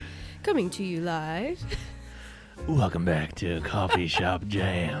Coming to you live. Welcome back to Coffee Shop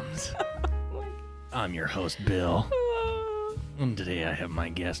Jams. I'm your host, Bill. And today I have my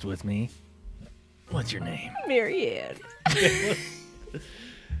guest with me. What's your name? Marianne.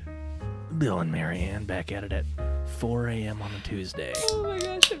 Bill and Marianne back at it at 4 a.m. on a Tuesday. Oh my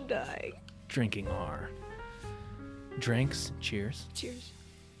gosh, I'm dying. Drinking our drinks. Cheers. Cheers.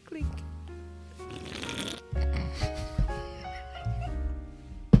 Clink.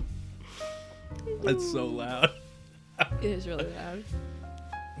 That's so loud. It is really loud.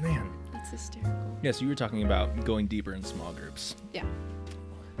 Man. That's hysterical. Yeah, so you were talking about going deeper in small groups. Yeah.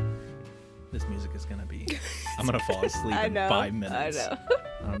 This music is going to be... I'm going to fall asleep in 5 minutes. I know.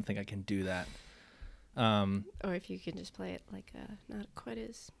 I don't think I can do that. Or if you can just play it like not quite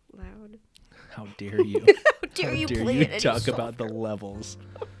as loud. How dare you? How dare you dare play you it any talk about the softer? levels?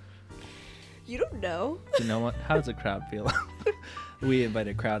 You don't know. You know what? How does the crowd feel? We invite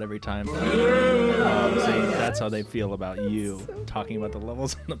a crowd every time. So that's how they feel about you so talking about the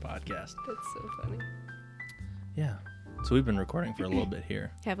levels on the podcast. That's so funny. Yeah. So we've been recording for a little bit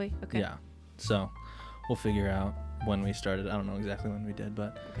here. Have we? Okay. Yeah. So we'll figure out when we started. I don't know exactly when we did,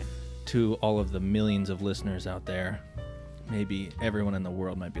 but Okay. to all of the millions of listeners out there, maybe everyone in the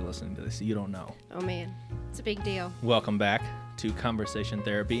world might be listening to this. You don't know. Oh man, it's a big deal. Welcome back to Conversation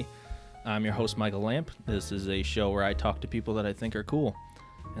Therapy. I'm your host, Michael Lamp. This is a show where I talk to people that I think are cool.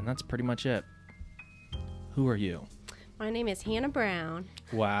 And that's pretty much it. Who are you? My name is Hannah Brown.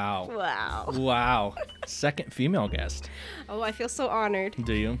 Wow. Wow. Wow. Second female guest. Oh, I feel so honored.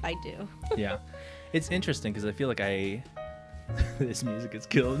 Do you? I do. Yeah. It's interesting because I feel like this music is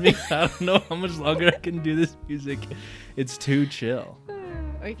killing me. I don't know how much longer I can do this music. It's too chill.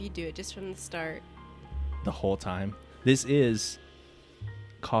 Or if you do it just from the start. The whole time. This is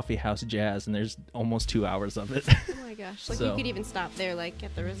Coffee House Jazz, and there's almost 2 hours of it. Oh my gosh. Like So- you could even stop there, like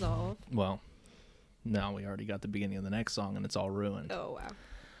at the resolve. Well, now we already got the beginning of the next song, and it's all ruined. Oh wow.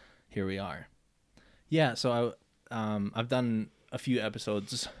 Here we are. Yeah, so I've done a few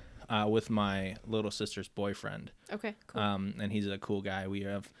episodes with my little sister's boyfriend. Okay, cool. And he's a cool guy. We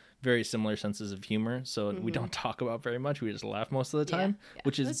have very similar senses of humor, so we don't talk about very much. We just laugh most of the time, yeah.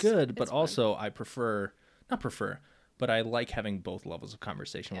 which is That's- good, but it's fun. also but I like having both levels of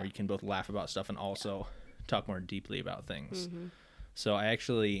conversation where Yeah. you can both laugh about stuff and also talk more deeply about things. So I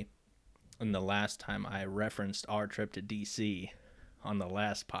actually, in the last time, I referenced our trip to DC on the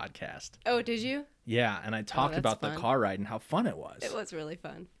last podcast. Oh, did you? Yeah, and I talked that's about fun. the car ride and how fun it was. It was really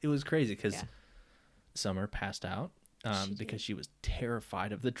fun. It was crazy because Yeah. Summer passed out She did. because she was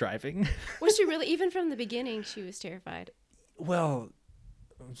terrified of the driving. Was she really? Even from the beginning, she was terrified. Well,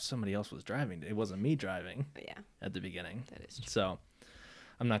 somebody else was driving. It wasn't me driving But yeah, at the beginning. that is true. So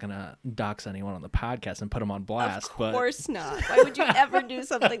I'm not going to dox anyone on the podcast and put them on blast. Of course not. Why would you ever do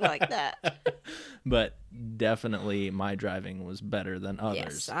something like that? But definitely my driving was better than others.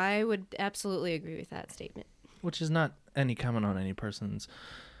 Yes, I would absolutely agree with that statement. Which is not any comment on any person's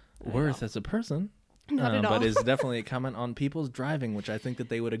worth as a person. Not at all. But is definitely a comment on people's driving, which I think that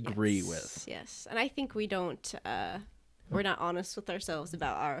they would agree with. Yes, and I think we don't. We're not honest with ourselves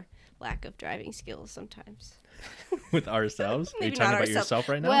about our lack of driving skills sometimes. With ourselves? Are you Maybe talking not about ourselves. yourself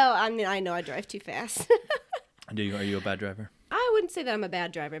right now? Well, I mean, I know I drive too fast. Are you a bad driver? I wouldn't say that I'm a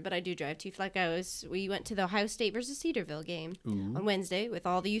bad driver, but I do drive too. Like we went to the Ohio State versus Cedarville game on Wednesday with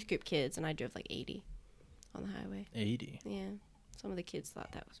all the youth group kids, and I drove like 80 on the highway. 80. Yeah, some of the kids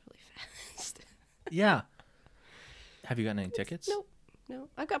thought that was really fast. Yeah. Have you gotten any tickets? Nope. No,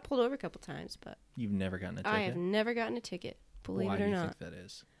 I got pulled over a couple times, but You've never gotten a ticket? I have never gotten a ticket. Believe Why it or do you not. think that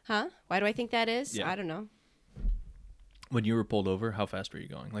is? Huh? Why do I think that is? Yeah. I don't know. When you were pulled over, how fast were you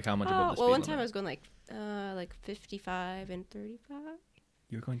going? Like how much above the speed Well, one limit? time I was going like 55 and 35.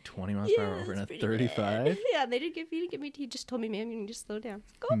 You were going 20 miles per hour over in a that's pretty 35? bad. Yeah, they didn't give me. He just told me, "Ma'am, you can just slow down."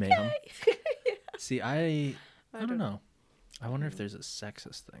 Like, okay. Ma'am. See, I don't know. I wonder if there's a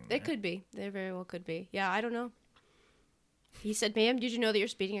sexist thing there. It could be. There very well could be. Yeah, I don't know. He said, "Ma'am, did you know that you're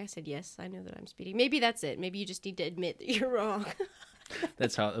speeding?" I said, "Yes, I know that I'm speeding." Maybe that's it. Maybe you just need to admit that you're wrong.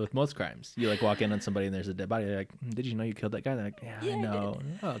 That's how, with most crimes. You like walk in on somebody and there's a dead body. You're like, did you know you killed that guy? They're like, yeah, Yeah, I I know.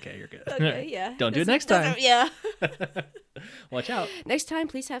 Oh, okay, you're good. Okay, yeah. Don't do it Doesn't- next time. doesn't- Yeah. Watch out. Next time,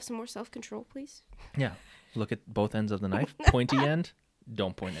 please have some more self-control, please. Yeah. Look at both ends of the knife. Pointy end.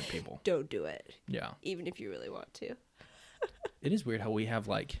 Don't point at people. Don't do it, Yeah. even if you really want to. It is weird how we have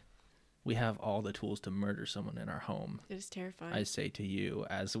all the tools to murder someone in our home. It is terrifying. I say to you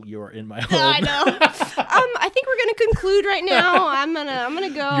as you're in my home. I know. I think we're gonna conclude right now. I'm gonna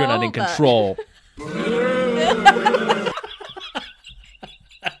go. You're not in but- control.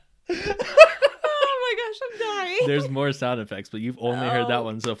 Oh my gosh, I'm dying. There's more sound effects, but you've only heard that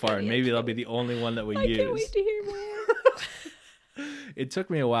one so far, and maybe that'll be the only one that we use. I can't wait to hear more. It took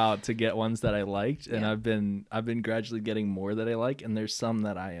me a while to get ones that I liked, and I've been gradually getting more that I like, and there's some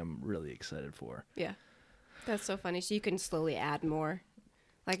that I am really excited for. Yeah, that's so funny. So you can slowly add more.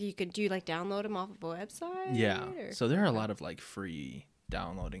 Like you could download them off of a website. Yeah. So there are a lot of like free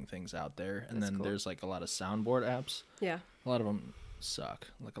downloading things out there, and then there's like a lot of soundboard apps. Yeah. A lot of them suck.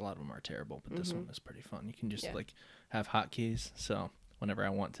 Like a lot of them are terrible, but this one is pretty fun. You can just like have hotkeys. So whenever I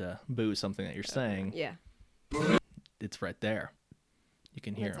want to boo something that you're saying, it's right there. You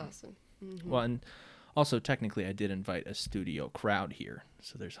can hear them. That's awesome. Mm-hmm. Well, and also technically I did invite a studio crowd here.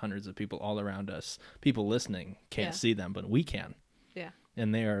 So there's hundreds of people all around us. People listening can't see them, but we can. Yeah.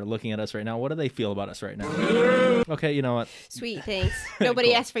 And they are looking at us right now. What do they feel about us right now? Okay, you know what? Sweet, thanks.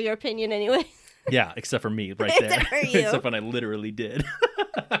 Nobody asked for your opinion anyway. Yeah, except for me right there. Except for you. Except when I literally did.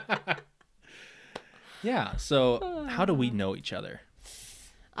 Yeah, so how do we know each other?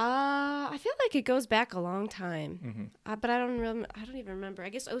 I feel like it goes back a long time, but I don't even remember. I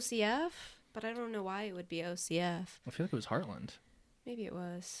guess OCF, but I don't know why it would be OCF. I feel like it was Heartland. Maybe it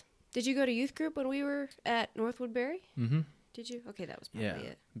was. Did you go to youth group when we were at North Woodbury? Mm-hmm. Did you? Okay, that was probably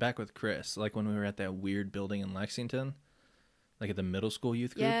it. Back with Chris, like when we were at that weird building in Lexington, like at the middle school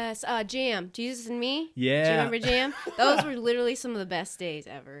youth group. Yes, Jam, Jesus and Me. Yeah. Do you remember Jam? Those were literally some of the best days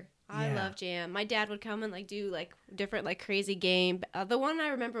ever. I love Jam. My dad would come and like do like different like crazy game. The one I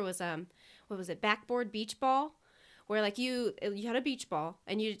remember was what was it? Backboard beach ball, where like you had a beach ball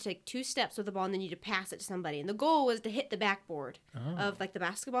and you had to take 2 steps with the ball and then you had to pass it to somebody. And the goal was to hit the backboard of like the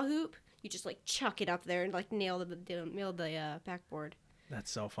basketball hoop. You just like chuck it up there and like nail the backboard. That's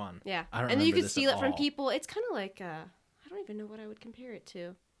so fun. Yeah, I don't and then you remember could this steal at it from all. people. It's kind of like I don't even know what I would compare it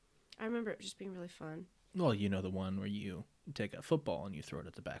to. I remember it just being really fun. Well, you know the one where you take a football and you throw it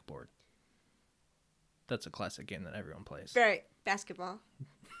at the backboard. That's a classic game that everyone plays. Right, basketball.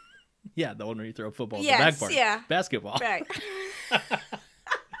 Yeah, the one where you throw a football at Yes, the backboard. yeah. Basketball. Right.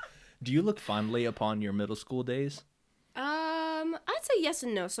 Do you look fondly upon your middle school days? I'd say yes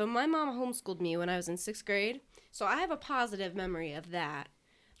and no. So my mom homeschooled me when I was in 6th grade, so I have a positive memory of that.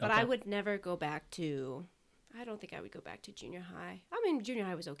 But I would never go back to. I don't think I would go back to junior high. I mean, junior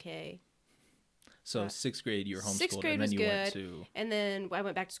high was okay. So 6th grade you were homeschooled, 6th grade and then was you good, went to. and then I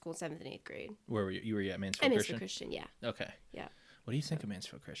went back to school in 7th and 8th grade. Where were you? You were at Mansfield At Christian? Mansfield Christian, yeah. Okay. Yeah. What do you think of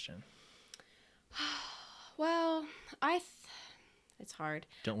Mansfield Christian? Well, it's hard.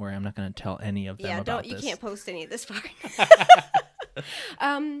 Don't worry, I'm not going to tell any of them about this. You can't post any of this part.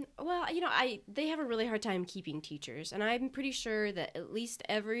 Well, they have a really hard time keeping teachers, and I'm pretty sure that at least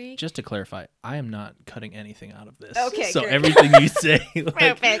every. Just to clarify, I am not cutting anything out of this. Okay, so great. everything you say, like,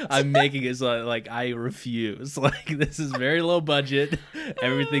 Perfect. I'm making is like I refuse. Like this is very low budget.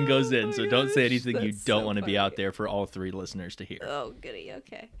 Everything goes in, so don't say anything you that's don't so want to be funny. out there for all 3 listeners to hear. Oh, goody.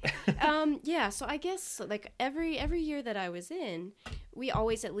 Okay. Yeah. So I guess like every year that I was in, we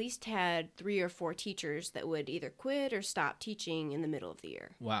always at least had 3 or 4 teachers that would either quit or stop teaching in the middle of the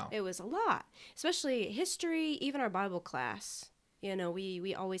year. Wow. It was a lot, especially history, even our Bible class.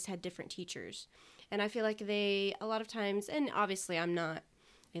 We always had different teachers. And I feel like a lot of times, and obviously I'm not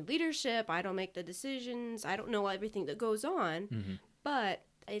in leadership, I don't make the decisions, I don't know everything that goes on, but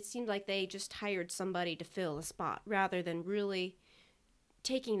it seemed like they just hired somebody to fill a spot rather than really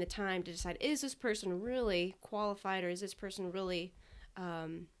taking the time to decide, is this person really qualified or is this person really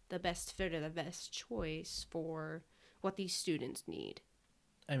the best fit or the best choice for what these students need?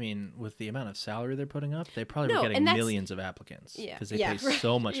 I mean, with the amount of salary they're putting up, they probably were No, getting and that's- millions of applicants because they Yeah, pay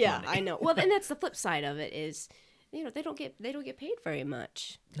so much yeah, money. I know. Well, and that's the flip side of it is, they don't get paid very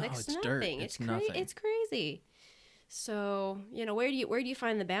much. No, Next it's to dirt. nothing. It's nothing. It's crazy. So, where do you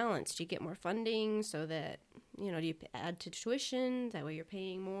find the balance? Do you get more funding so that, do you add to tuition? That way you're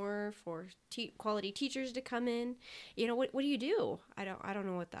paying more for quality teachers to come in. What do you do? I don't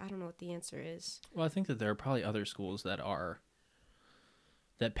know what the answer is. Well, I think that there are probably other schools that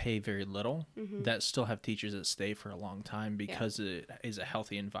pay very little that still have teachers that stay for a long time because it is a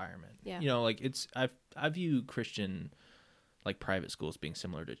healthy environment. Yeah. Like I view Christian like private schools being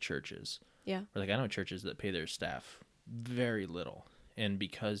similar to churches. Yeah. Or like I know churches that pay their staff very little, and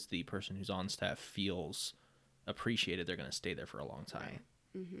because the person who's on staff feels appreciated, they're going to stay there for a long time.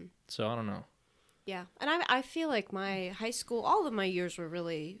 Right. So I don't know. Yeah, and I feel like my high school, all of my years were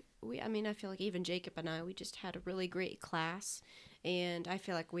really. I feel like even Jacob and I, we just had a really great class, and I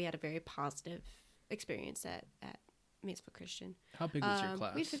feel like we had a very positive experience at Mansfield Christian. How big was your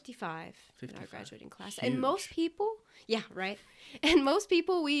class? We had 55 in our graduating class. Huge. And most people, yeah, right. And most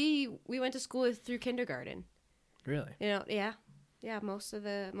people, we went to school through kindergarten. Really? Yeah. yeah, most of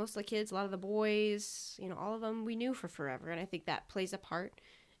the kids, a lot of the boys, all of them we knew for forever, and I think that plays a part.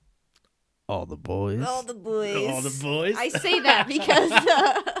 All the boys. All the boys. All the boys. I say that because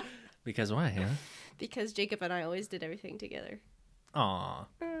because why, huh? Because Jacob and I always did everything together. Aw.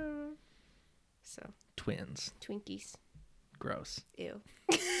 So. Twins. Twinkies. Gross. Ew.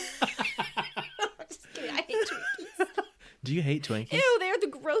 Just kidding. I hate Twinkies. Do you hate Twinkies? Ew, they're the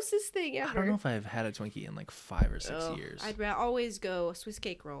grossest thing ever. I don't know if I've had a Twinkie in like 5 or 6 years. I'd always go a Swiss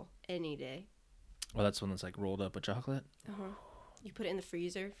cake roll any day. Well, that's one that's like rolled up with chocolate? Uh-huh. You put it in the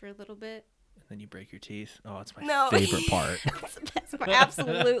freezer for a little bit. And then you break your teeth. Oh, it's my favorite part. That's the best part.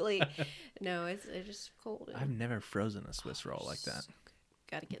 Absolutely. No, it's just cold. I've never frozen a Swiss roll like that. So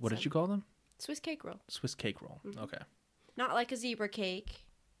gotta get What did you call them? Swiss cake roll. Swiss cake roll. Mm-hmm. Okay. Not like a zebra cake.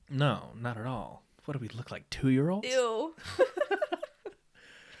 No, not at all. What do we look like, 2-year-olds? Ew.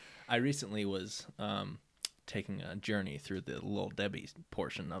 I recently was taking a journey through the Little Debbie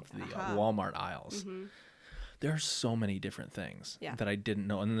portion of the Walmart aisles. Mm-hmm. There are so many different things that I didn't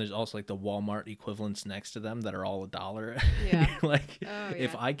know. And then there's also like the Walmart equivalents next to them that are all $1. Yeah.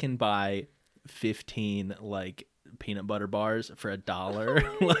 If I can buy 15 like peanut butter bars for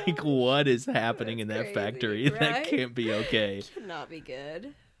 $1, like what is happening in that factory? Right? That can't be okay. Cannot be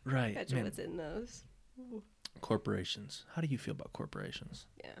good. Right. Imagine what's in those. Ooh. Corporations. How do you feel about corporations?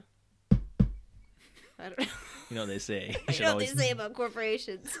 Yeah. I don't know. You know what they say. You know what they say about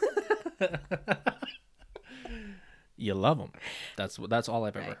corporations. You love them. That's all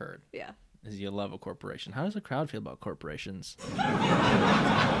I've ever heard. Yeah. Is you love a corporation. How does the crowd feel about corporations?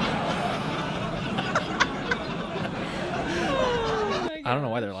 I don't know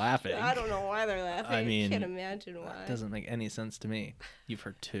why they're laughing. I don't know why they're laughing. I mean, I can't imagine why. It doesn't make any sense to me. You've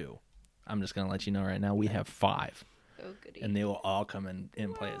heard 2. I'm just going to let you know right now. We have 5. Oh, goody. And they will all come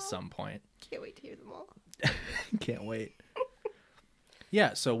in play at some point. Can't wait to hear them all. Can't wait.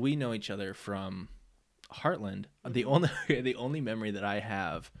 Yeah, so we know each other from Heartland. The only memory that I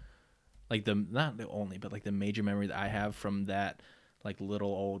have, like not the only, but like the major memory that I have from that like little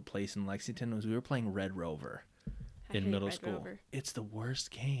old place in Lexington was we were playing Red Rover in middle school. Rover. It's the worst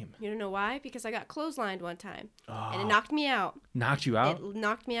game. You don't know why? Because I got clotheslined one time and it knocked me out. Knocked you out? It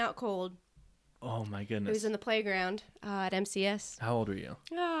knocked me out cold. Oh my goodness. It was in the playground at MCS. How old were you?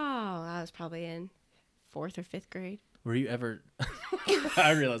 Oh, I was probably in 4th or 5th grade. Were you ever...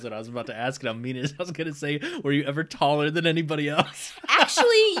 I realized what I was about to ask, and I'm mean as I was going to say, were you ever taller than anybody else?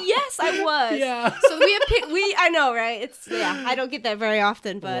 Actually, yes, I was. Yeah. So I know, right? I don't get that very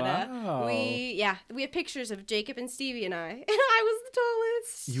often, but wow. we have pictures of Jacob and Stevie and I was the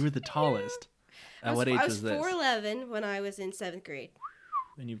tallest. You were the tallest? At what age was this? I was 4'11" when I was in 7th grade.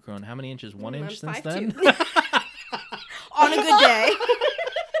 And you've grown how many inches? 1 inch since 5'2". then? On a good day.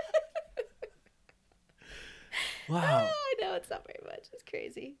 Wow. I know, it's not very much. It's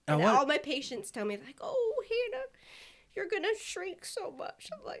crazy. And all my patients tell me, like, oh, Hannah, you're going to shrink so much.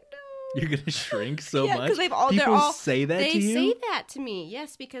 I'm like, no. You're going to shrink so much? Because People say that to you? They say that to me,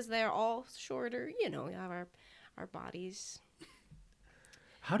 yes, because they're all shorter. You know, we have our bodies.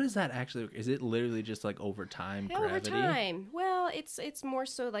 How does that actually work? Is it literally just like over time, gravity? Over time. Well, it's more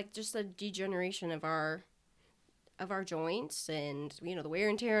so like just a degeneration of our joints and, you know, the wear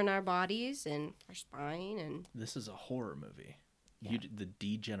and tear on our bodies and our spine. And this is a horror movie. Yeah. The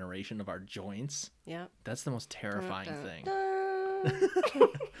degeneration of our joints. Yeah. That's the most terrifying thing.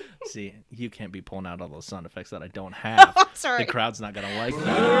 See, you can't be pulling out all those sound effects that I don't have. Oh, sorry. The crowd's not going to like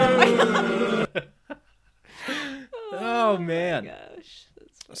that. Oh, man. Oh, my gosh.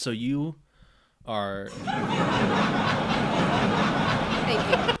 So you are...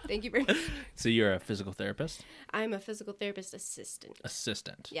 Thank you very much. So you're a physical therapist? I'm a physical therapist assistant.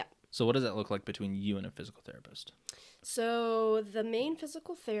 Assistant? Yeah. So what does that look like between you and a physical therapist? So the main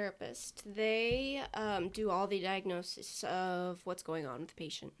physical therapist, they do all the diagnosis of what's going on with the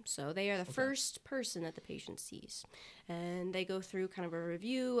patient. So they are the first person that the patient sees. And they go through kind of a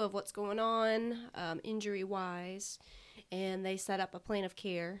review of what's going on injury-wise. And they set up a plan of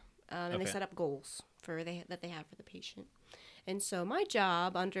care. And they set up goals that they have for the patient. And so my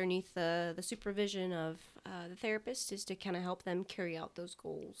job underneath the supervision of the therapist is to kind of help them carry out those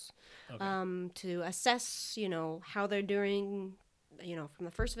goals, to assess, you know, how they're doing, you know, from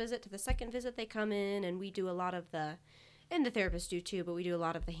the first visit to the second visit they come in, and we do a lot of and the therapists do too, but we do a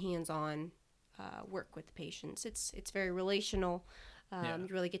lot of the hands-on work with the patients. It's very relational. You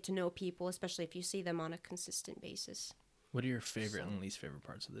really get to know people, especially if you see them on a consistent basis. What are your favorite and least favorite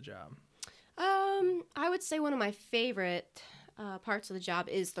parts of the job? I would say one of my favorite parts of the job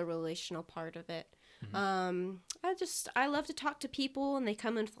is the relational part of it. I love to talk to people, and they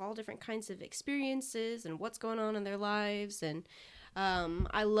come in with all different kinds of experiences and what's going on in their lives. And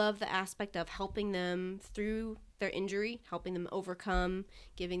I love the aspect of helping them through their injury, helping them overcome,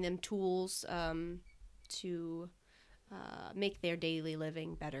 giving them tools to make their daily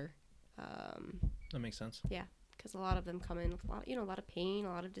living better. That makes sense. Yeah, because a lot of them come in with a lot of pain, a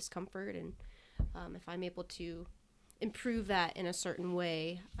lot of discomfort, and if I'm able to improve that in a certain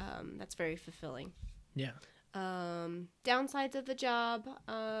way, that's very fulfilling. Yeah. Downsides of the job,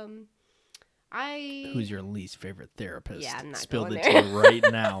 Who's your least favorite therapist? Yeah, I'm not Spill going it there. to you right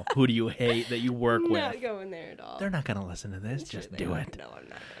now. Who do you hate that you work with? I'm not going there at all. They're not gonna listen to this. Just do it. No, I'm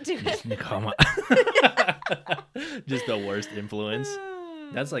not going to do it. Come on. Just the worst influence.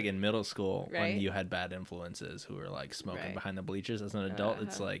 That's like in middle school when you had bad influences who were like smoking behind the bleachers. As an adult,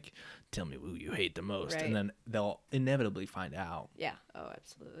 it's like, tell me who you hate the most. And then they'll inevitably find out. Yeah. Oh,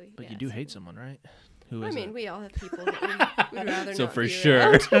 absolutely. But you do hate someone, right? Who is it? We all have people that we would rather so not for be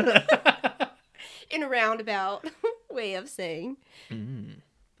sure. In a roundabout way of saying.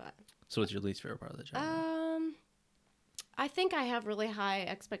 But so what's your least favorite part of the job? I think I have really high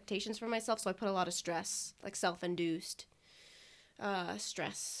expectations for myself, so I put a lot of stress, like self-induced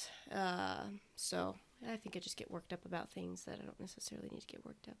stress. So I think I just get worked up about things that I don't necessarily need to get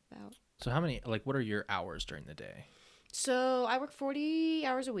worked up about. So what are your hours during the day? So I work 40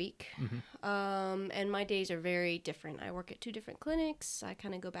 hours a week, and my days are very different. I work at 2 different clinics. I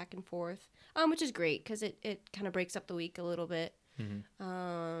kind of go back and forth, which is great because it kind of breaks up the week a little bit.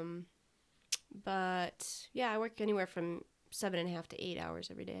 But yeah, I work anywhere from 7.5 to 8 hours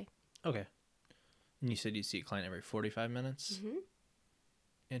every day. Okay. And you said you see a client every 45 minutes? Mm-hmm.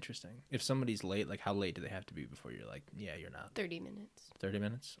 Interesting. If somebody's late, like how late do they have to be before you're like, yeah, you're not? 30 minutes. 30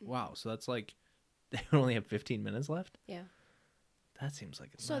 minutes? Mm-hmm. Wow. So that's like, they only have 15 minutes left? Yeah. That seems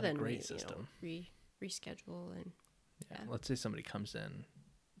like not a great system. Reschedule and... Yeah. Let's say somebody comes in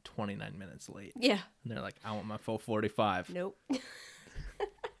 29 minutes late. Yeah. And they're like, I want my full 45. Nope.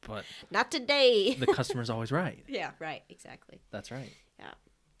 But... not today. The customer's always right. Yeah, right. Exactly. That's right. Yeah.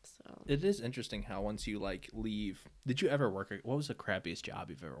 So it is interesting how once you like leave, did you ever work? What was the crappiest job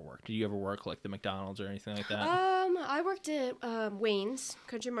you've ever worked? Did you ever work like the McDonald's or anything like that? I worked at Wayne's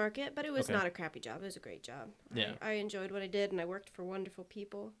Country Market, but it was not a crappy job. It was a great job. Yeah, I enjoyed what I did, and I worked for wonderful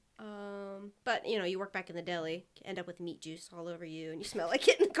people. But you work back in the deli, end up with meat juice all over you, and you smell like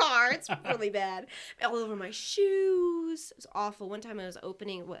it in the car. It's really bad. All over my shoes. It was awful. One time I was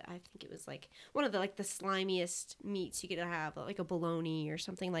opening I think it was like one of the slimiest meats you could have, like a bologna or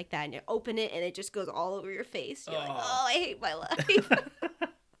something like that, and you open it and it just goes all over your face. You're like, oh, I hate my life.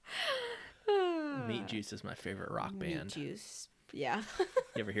 Meat Juice is my favorite rock band. Meat Juice. Yeah.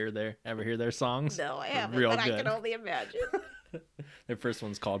 You ever hear their songs? No, I haven't, Real but good. I can only imagine. Their first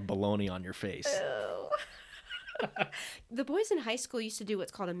one's called Baloney on Your Face. Oh. The boys in high school used to do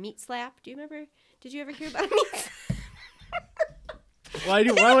what's called a meat slap. Do you remember? Did you ever hear about a meat slap? Why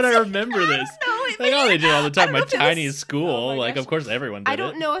would I remember this? They did it all the time at my tiny school. Like, of course, everyone did it. I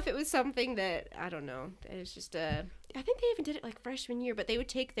don't know if it was something that, I don't know. It was just I think they even did it like freshman year, but they would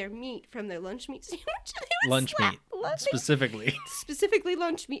take their meat from their lunch meat sandwich. Lunch meat, specifically. Specifically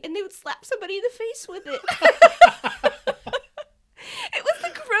lunch meat, and they would slap somebody in the face with it. It was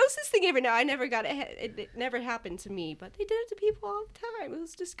the grossest thing ever. Now, I never got it. It never happened to me, but they did it to people all the time. It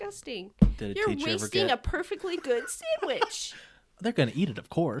was disgusting. You're wasting a perfectly good sandwich. They're going to eat it, of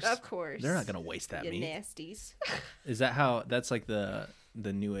course. Of course. They're not going to waste that meat. You nasties. Is that how, that's like the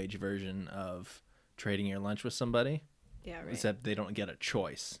new age version of trading your lunch with somebody? Yeah, right. Except they don't get a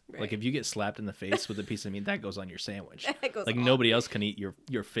choice. Right. Like if you get slapped in the face with a piece of meat, that goes on your sandwich. Like nobody else can eat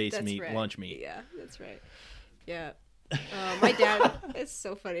your face that's meat, right. lunch meat. Yeah, that's right. Yeah. My dad, it's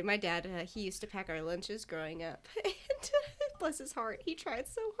so funny. My dad, he used to pack our lunches growing up. And bless his heart, he tried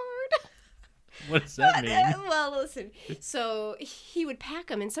so hard. What does that mean? Well, listen. So he would pack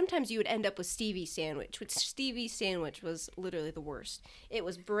them, and sometimes you would end up with Stevie's sandwich, which Stevie's sandwich was literally the worst. It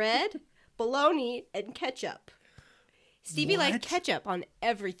was bread, bologna, and ketchup. Stevie liked ketchup on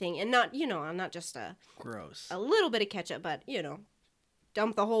everything, and not just gross. A little bit of ketchup, but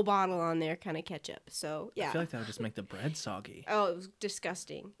dump the whole bottle on there kind of ketchup. So yeah, I feel like that would just make the bread soggy. Oh, it was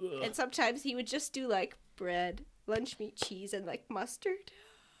disgusting. Ugh. And sometimes he would just do like bread, lunch meat, cheese, and like mustard.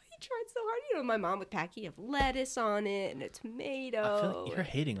 He tried so hard. My mom would pack. He'd have lettuce on it and a tomato. I feel like you're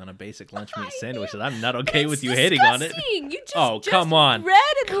hating on a basic lunch meat sandwich, and I'm not okay with you disgusting. hating on it. You just come on, bread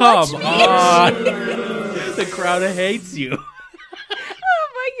and lunch meat. The crowd hates you. Oh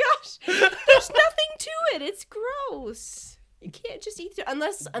my gosh, there's nothing to it. It's gross. You can't just eat it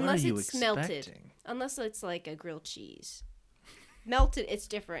unless it's melted. Unless it's like a grilled cheese. Melted, it's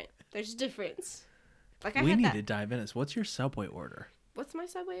different. There's a difference. Like we need to dive in this. What's your Subway order? What's my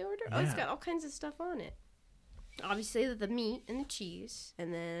Subway order? Yeah. Oh, it's got all kinds of stuff on it. Obviously, the meat and the cheese,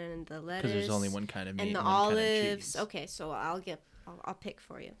 and then the lettuce. Because there's only one kind of meat and the one olives. Kind of cheese. Okay, so I'll pick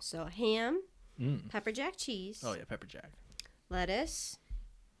for you. So ham, pepper jack cheese. Oh yeah, pepper jack. Lettuce,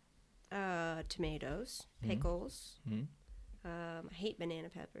 tomatoes, pickles. Mm-hmm. I hate banana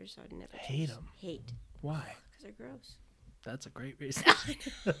peppers, so I'd never hate them. Hate. Why? Because they're gross. That's a great reason.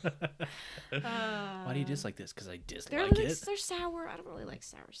 Why do you dislike this? Because I dislike it. They're sour. I don't really like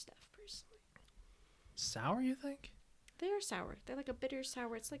sour stuff personally. Sour, you think? They are sour. They're like a bitter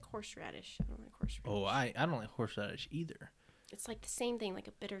sour. It's like horseradish. I don't like horseradish. Oh, I don't like horseradish either. It's like the same thing, like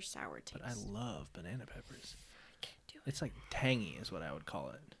a bitter sour taste. But I love banana peppers. I can't do it. It's like tangy is what I would call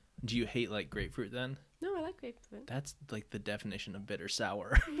it. Do you hate like grapefruit then? No, I like grapefruit. That's like the definition of bitter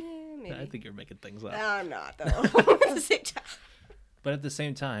sour. Yeah, maybe. I think you're making things up. I'm not, though. At the same time. But at the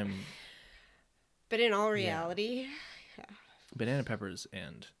same time... But in all reality... Yeah. Banana peppers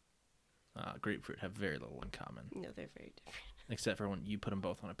and grapefruit have very little in common. No, they're very different. Except for when you put them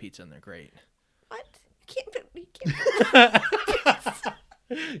both on a pizza and they're great. What? You can't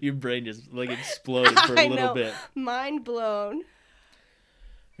Your brain just like exploded for a little bit. Mind blown.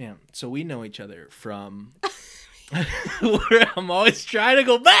 Yeah, so we know each other from... I'm always trying to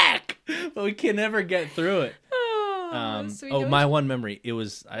go back, but we can never get through it. My one memory. It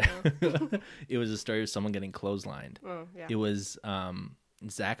was it was a story of someone getting clotheslined. Oh, yeah. It was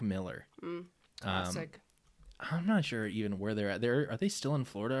Zach Miller. Classic. I'm not sure even where they're at. Are they still in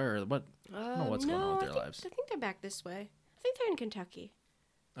Florida or what? I don't know what's going on with their lives. I think they're back this way. I think they're in Kentucky.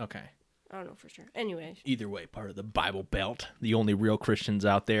 Okay. I don't know for sure. Anyways. Either way, part of the Bible Belt, the only real Christians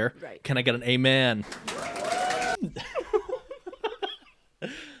out there. Right. Can I get an amen?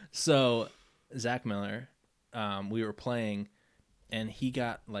 So, Zach Miller, we were playing, and he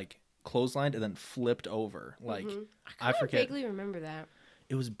got like clotheslined and then flipped over. Like I forget. Vaguely remember that.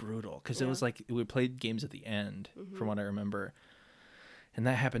 It was brutal because it was like we played games at the end, from what I remember. And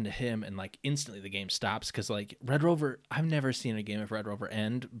that happened to him, and like instantly the game stops because like Red Rover, I've never seen a game of Red Rover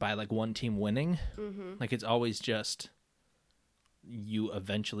end by like one team winning. Like it's always just you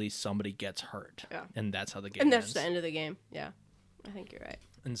eventually somebody gets hurt, and that's how the game. And that's ends. the end of the game. Yeah, I think you're right.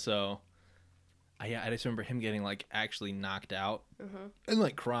 And so, I just remember him getting like actually knocked out and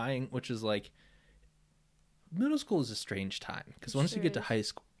like crying, which is like middle school is a strange time because once you get to high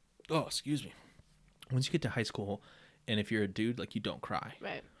school, once you get to high school. And if you're a dude, like, you don't cry.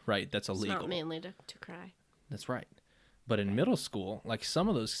 Right? That's illegal. It's not manly to cry. That's right. But in middle school, like, some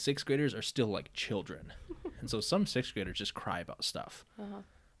of those 6th graders are still, like, children. And so some 6th graders just cry about stuff.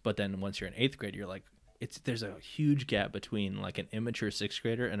 But then once you're in 8th grade, you're like, there's a huge gap between, like, an immature 6th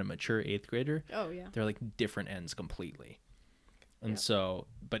grader and a mature 8th grader. Oh, yeah. They're, like, different ends completely. And so,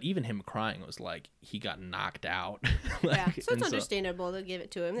 but even him crying was like, he got knocked out. Like, so it's understandable to give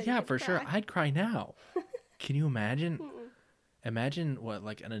it to him. Yeah, for sure. I'd cry now. Can you imagine? Imagine what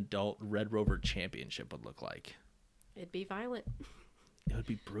like an adult Red Rover championship would look like. It'd be violent. It would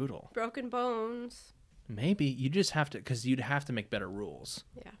be brutal. Broken bones. Maybe you just have to, because you'd have to make better rules.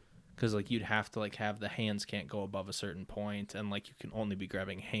 Yeah. Because like you'd have to like have the hands can't go above a certain point, and like you can only be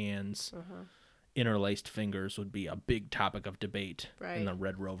grabbing hands. Interlaced fingers would be a big topic of debate in the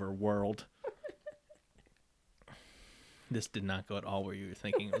Red Rover world. This did not go at all where you were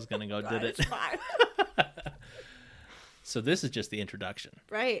thinking it was going to go, did it? So this is just the introduction.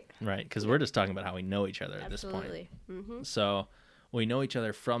 Right. Because we're just talking about how we know each other at this point. So we know each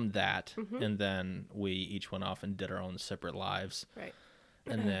other from that, and then we each went off and did our own separate lives. Right.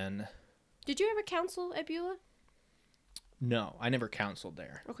 And then... Did you ever counsel at Beulah? No, I never counseled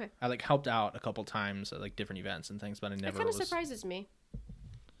there. Okay. I like helped out a couple times at like different events and things, but I never. It kind of surprises me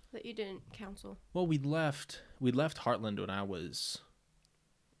that you didn't counsel. Well, we left Heartland when I was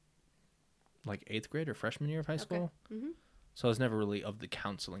like 8th grade or freshman year of high school. So I was never really of the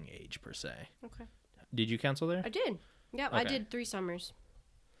counseling age per se. Okay. Did you counsel there? I did. Yeah, okay. I did 3 summers.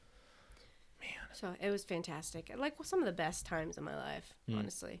 Man. So it was fantastic. Like some of the best times of my life,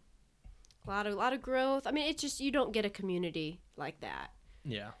 honestly. A lot of growth. I mean, it's just you don't get a community like that.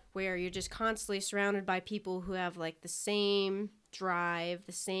 Yeah. Where you're just constantly surrounded by people who have like the same drive,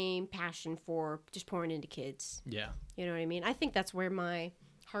 the same passion for just pouring into kids. Yeah. You know what I mean? I think that's where my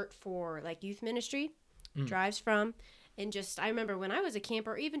heart for like youth ministry drives from. And just I remember when I was a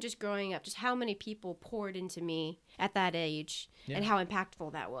camper, or even just growing up, just how many people poured into me at that age and how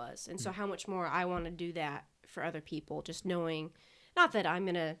impactful that was. And so how much more I want to do that for other people, just knowing, not that I'm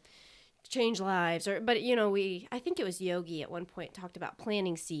going to change lives, but you know, I think it was Yogi at one point talked about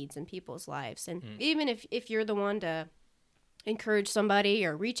planting seeds in people's lives. And even if you're the one to encourage somebody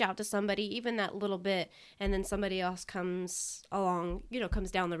or reach out to somebody, even that little bit, and then somebody else comes along,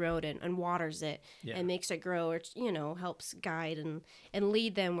 comes down the road and waters it and makes it grow, or, helps guide and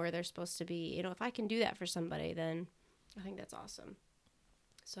lead them where they're supposed to be. If I can do that for somebody, then I think that's awesome.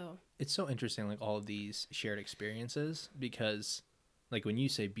 So it's so interesting, like all of these shared experiences, because like when you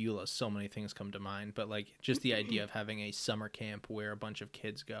say Beulah, so many things come to mind, but like just the idea of having a summer camp where a bunch of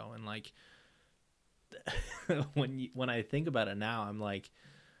kids go, and like when I think about it now,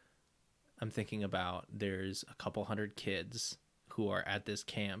 I'm thinking about there's a couple hundred kids who are at this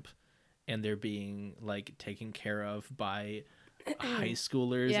camp, and they're being like taken care of by high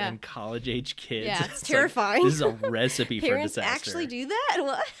schoolers and college age kids. Yeah, it's terrifying. This is a recipe for Parents disaster. actually do that?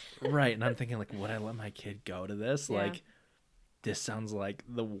 What? Right, and I'm thinking, like, would I let my kid go to this? Yeah. Like, this sounds like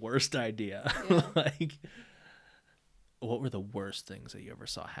the worst idea. Yeah. Like, what were the worst things that you ever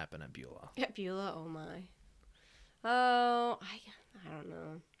saw happen at Beulah? At Beulah? Oh, my. Oh, I don't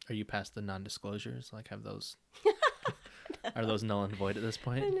know. Are you past the non-disclosures? Like, have those... Are those null and void at this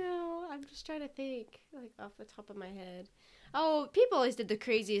point? I know. I'm just trying to think, like, off the top of my head. Oh, people always did the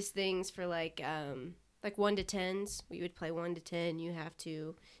craziest things for, like 1 to 10s. We would play 1 to 10. You have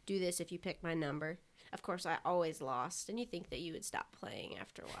to do this if you pick my number. Of course, I always lost, and you think that you would stop playing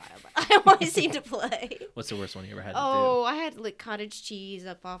after a while, but I always seem to play. What's the worst one you ever had to do? Oh, I had, like, cottage cheese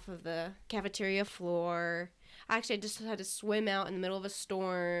up off of the cafeteria floor. Actually, I just had to swim out in the middle of a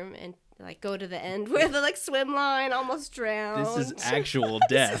storm and, like, go to the end where the, like, swim line, almost drowned. This is actual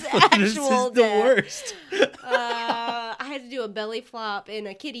death. This is the worst. I had to do a belly flop in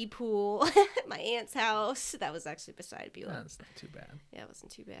a kiddie pool at my aunt's house. That was actually beside Beulah. That's not too bad. Yeah, it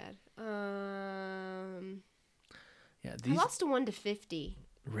wasn't too bad. I lost to 1 to 50.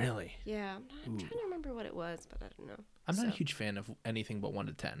 Really? Yeah. I'm trying to remember what it was, but I don't know. I'm not a huge fan of anything but 1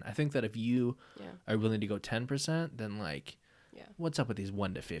 to 10. I think that if you are willing to go 10%, then like, what's up with these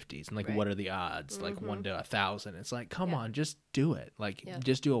 1 to 50s? And like, what are the odds? Mm-hmm. Like 1 to 1,000. It's like, come on, just do it. Like,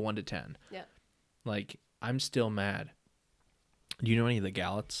 just do a 1 to 10. Yeah. Like, I'm still mad. Do you know any of the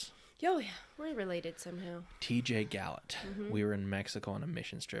Gallets? Oh, yeah. We're related somehow. TJ Gallet. Mm-hmm. We were in Mexico on a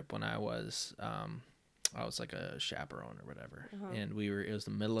mission trip when I was like a chaperone or whatever. Uh-huh. And it was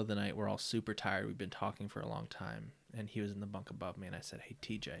the middle of the night. We're all super tired. We've been talking for a long time. And he was in the bunk above me. And I said, hey,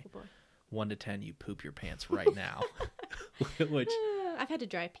 TJ, 1 to 10, you poop your pants right now. Which I've had to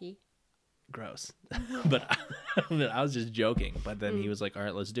dry pee. Gross. But I was just joking. But then he was like, all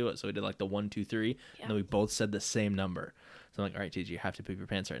right, let's do it. So we did like the 1, 2, 3. And then we both said the same number. So I'm like, all right, TJ, you have to poop your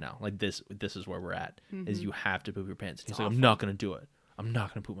pants right now. Like this is where we're at, is you have to poop your pants. And he's like, I'm not going to do it. I'm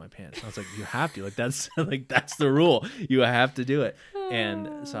not going to poop my pants. And I was like, you have to. Like, that's the rule. You have to do it.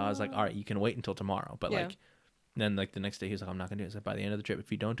 And so I was like, all right, you can wait until tomorrow. But like, then like the next day he was like, I'm not going to do it. I said, by the end of the trip, if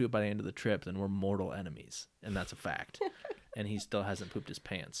you don't do it by the end of the trip, then we're mortal enemies. And that's a fact. And he still hasn't pooped his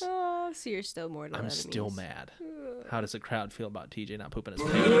pants. Oh, so you're still mortal enemies. I'm still mad. How does the crowd feel about TJ not pooping his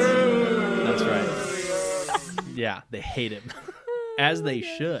pants? That's right. Yeah, they hate him. As they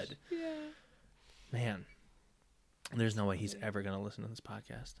should. Yeah. Man. There's no way he's ever going to listen to this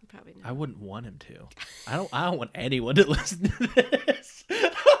podcast. Probably not. I wouldn't want him to. I don't want anyone to listen to this.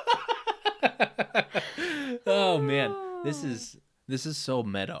 Oh man, this is so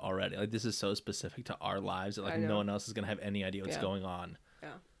meta already. Like, this is so specific to our lives that like no one else is going to have any idea what's going on. Yeah.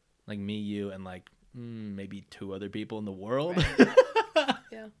 Like me, you, and like maybe 2 other people in the world. Right.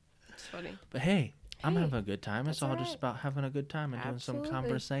 Yeah. It's funny. But hey, I'm having a good time. It's all just about having a good time and doing some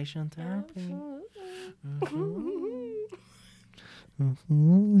conversation therapy.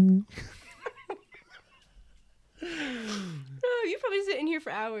 Oh, you're probably sitting here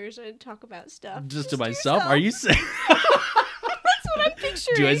for hours and talk about stuff. Just to myself? Are you saying? That's what I'm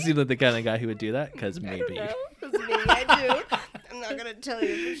picturing. Do I seem like the kind of guy who would do that? Because maybe. Because maybe I do. I'm not gonna tell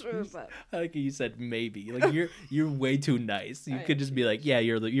you for sure, but I like you said maybe. Like you're way too nice. You could just be like, yeah,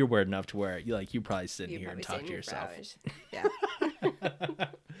 you're weird enough to where you're probably sitting here and talk to yourself. Yeah.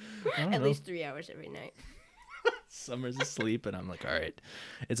 At least 3 hours every night. Summer's asleep and I'm like, all right.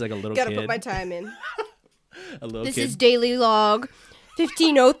 It's like a little Gotta kid. Gotta put my time in. A little this kid. Is daily log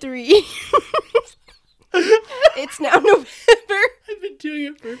 1503. It's now November. I've been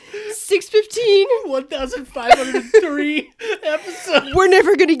doing it for 6:15. 1,503 episodes. We're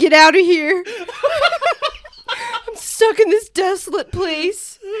never gonna get out of here. I'm stuck in this desolate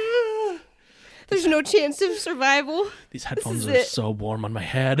place. There's no chance of survival. These headphones are so warm on my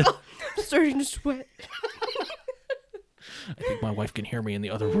head. Oh, I'm starting to sweat. I think my wife can hear me in the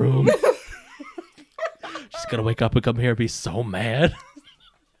other room. She's gonna wake up and come here and be so mad.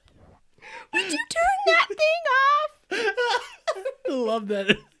 Would you turn that thing off? I love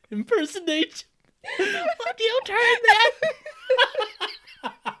that impersonation. Would you turn that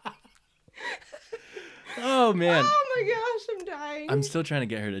Oh, man. Oh, my gosh. I'm dying. I'm still trying to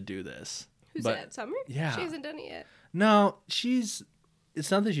get her to do this. Who's that? Summer? Yeah. She hasn't done it yet. No, it's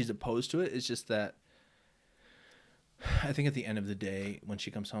not that she's opposed to it. It's just that I think at the end of the day, when she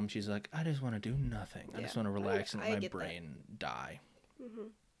comes home, she's like, I just want to do nothing. I just want to relax and let my brain die. Mm-hmm.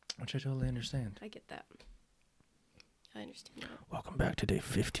 Which I totally understand. I get that. I understand that. Welcome back to day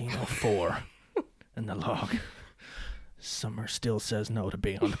 1504 in the log. Summer still says no to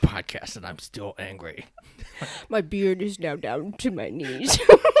being on the podcast, and I'm still angry. My beard is now down to my knees.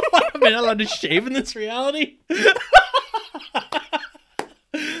 What, am I not allowed to shave in this reality?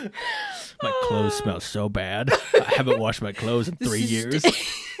 My clothes smell so bad. I haven't washed my clothes in 3 years. Oh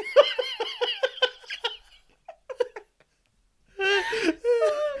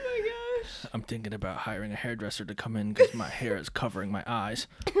my gosh. I'm thinking about hiring a hairdresser to come in because my hair is covering my eyes.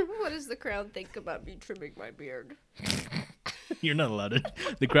 What does the crowd think about me trimming my beard? You're not allowed to.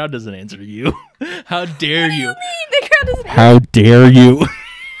 The crowd doesn't answer to you. How dare you? What do you mean? The crowd doesn't answer? How dare you?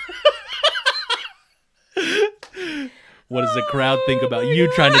 What does the crowd think about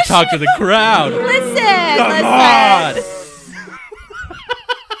you trying to talk to the crowd? Come on!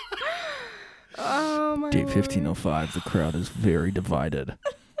 Oh my Day 1505, the crowd is very divided.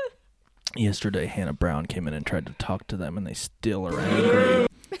 Yesterday, Hannah Brown came in and tried to talk to them, and they still are angry.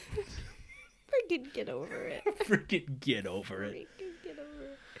 Freaking get over it. Freaking get over it.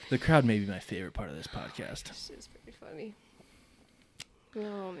 The crowd may be my favorite part of this podcast. This is pretty funny.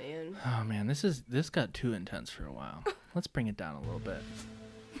 Oh man. Oh man, this got too intense for a while. Let's bring it down a little bit.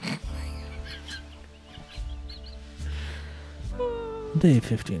 Day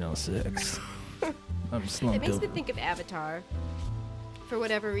 1506. I'm slumped. It makes me think of Avatar. For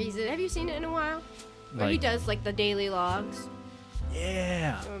whatever reason. Have you seen it in a while? Where he does like the daily logs.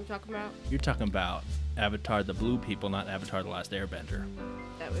 Yeah. You know what I'm talking about? You're talking about Avatar the Blue People, not Avatar the Last Airbender.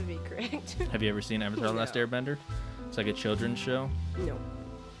 That would be correct. Have you ever seen Avatar the Last Airbender? It's like a children's show. No,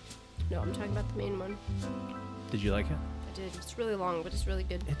 I'm talking about the main one. Did you like it? I did. It's really long, but it's really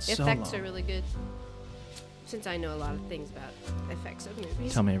good. It's the so effects long. are really good. Since I know a lot of things about effects of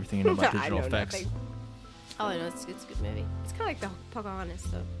movies. Tell me everything you know about digital I know effects. Nothing. Oh, I know. It's a good movie. It's kind of like the Pocahontas,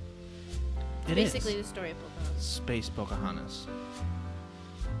 though. It Basically is. the story of Pocahontas. Space Pocahontas.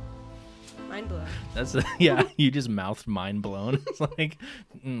 Mind blown. Yeah, you just mouthed mind blown. It's like,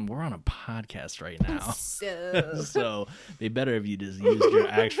 we're on a podcast right now. So they better if you just used your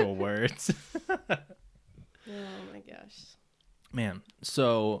actual words. Oh my gosh. Man,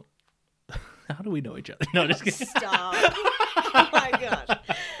 so how do we know each other? No, just kidding. Stop. Oh my gosh.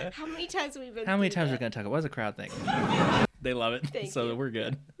 How many times have we been How many times that? are we going to talk about? What does the crowd think? They love it. Thank so you. we're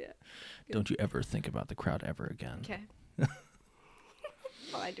good. Yeah. Don't you ever think about the crowd ever again. Okay.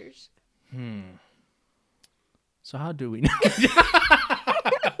 Blinders. So how do we know? You're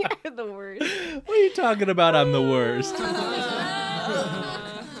the worst. What are you talking about? I'm the worst. That was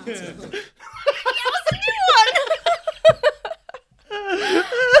a new one.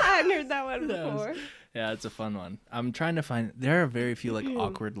 I hadn't heard that one before. Yeah, it's a fun one. I'm trying to find. There are very few like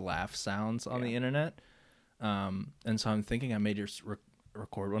awkward laugh sounds on the internet, and so I'm thinking I may just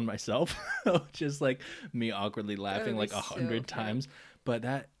record one myself, just like me awkwardly laughing like 100 times. But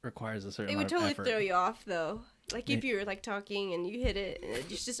that requires a certain amount of effort. It would totally throw you off, though. Like if you were like talking and you hit it and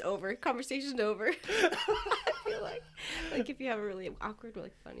it's just over, conversation's over. I feel like if you have a really awkward,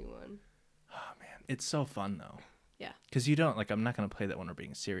 like funny one. Oh man, it's so fun though. Yeah. Because you don't I'm not gonna play that when we're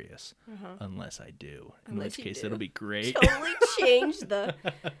being serious, unless I do. In which case, it'll be great. Totally change the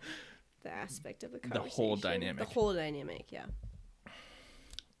aspect of the conversation. The whole dynamic. The whole dynamic, yeah.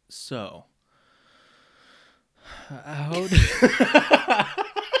 So,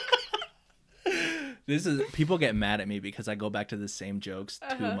 people get mad at me because I go back to the same jokes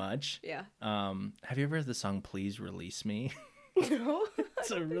too much. Yeah. Have you ever heard the song "Please Release Me"? No. It's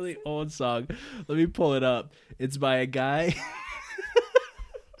a really old song. Let me pull it up. It's by a guy.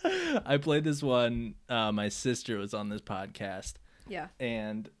 I played this one. My sister was on this podcast. Yeah.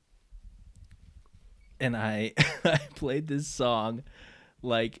 And I played this song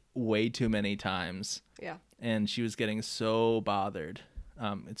like way too many times. Yeah. And she was getting so bothered.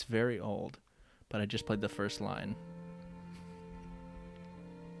 It's very old, but I just played the first line.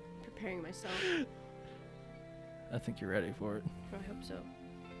 Preparing myself. I think you're ready for it. I hope so.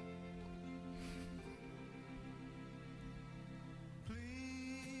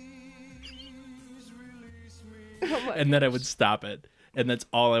 And then I would stop it. And that's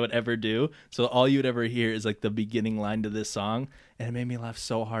all I would ever do. So all you would ever hear is like the beginning line to this song. And it made me laugh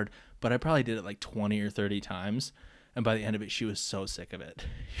so hard. But I probably did it like 20 or 30 times. And by the end of it, she was so sick of it.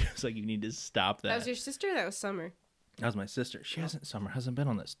 She was like, you need to stop that. That was your sister or that was Summer? That was my sister. Summer hasn't been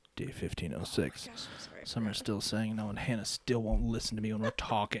on this day 1506. Oh gosh, I'm sorry. Summer's still saying no, and Hannah still won't listen to me when we're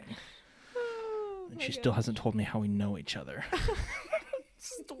talking. And she still hasn't told me how we know each other.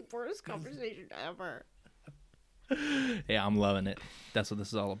 This is the worst conversation ever. Yeah, I'm loving it. That's what this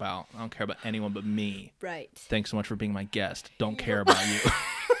is all about. I don't care about anyone but me. Right. Thanks so much for being my guest. Don't care about you.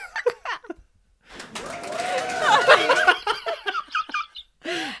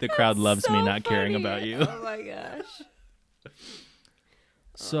 The crowd loves me not caring about you. Oh my gosh.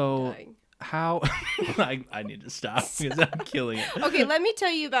 So how I need to stop because I'm killing it. Okay, let me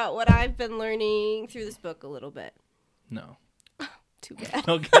tell you about what I've been learning through this book a little bit. No. Too bad.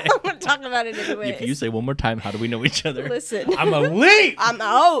 Okay. I'm going to talk about it anyway. If you say one more time, how do we know each other? Listen. I'm a leap. I'm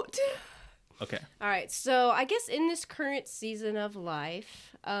out. Okay. All right. So I guess in this current season of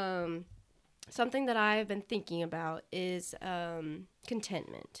life, something that I've been thinking about is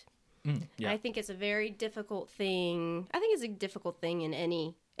contentment. Yeah. I think it's a very difficult thing. I think it's a difficult thing in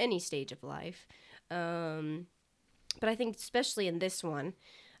any stage of life. But I think especially in this one,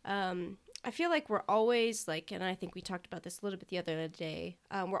 I feel like we're always like, and I think we talked about this a little bit the other day,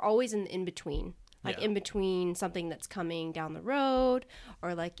 we're always in between. Like in between something that's coming down the road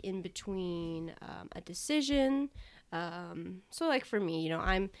or like in between a decision. So like for me, you know,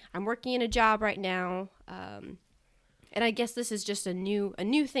 I'm working in a job right now. And I guess this is just a new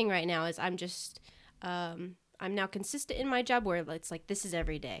thing right now is I'm just, I'm now consistent in my job where it's like, this is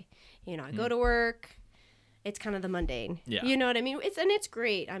every day. You know, I go to work. It's kind of the mundane. Yeah. You know what I mean? It's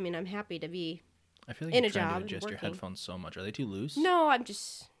great. I mean, I'm happy to be I feel like in you're a trying job to adjust your headphones so much. Are they too loose? No, I'm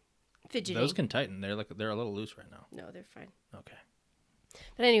just fidgeting. Those can tighten. They're a little loose right now. No, they're fine. Okay.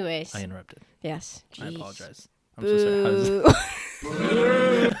 But anyways. I interrupted. Yes. Jeez. I apologize. I'm Boo. so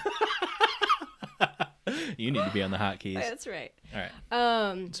sorry. You need to be on the hotkeys. That's right. All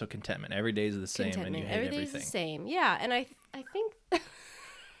right. So contentment. Every day is the same and you hate every everything. Every day is the same. Yeah, and I think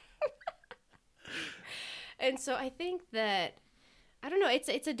and so I think that I don't know,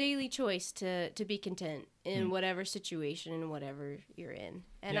 it's a daily choice to be content in whatever situation and whatever you're in.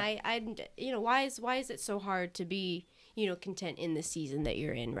 And I you know, why is it so hard to be, you know, content in the season that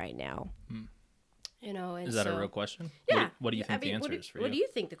you're in right now? You know, and is that a real question? Yeah. What do you think the answer is for you? What do you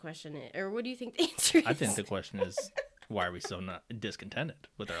think the question is? Or what do you think the answer is? I think the question is, why are we so not discontented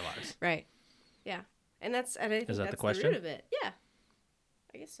with our lives? Right. Yeah. And I think is that that's the question? The root of it. Yeah.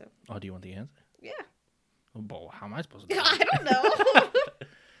 I guess so. Oh, do you want the answer? Yeah. Well, how am I supposed to do I don't know.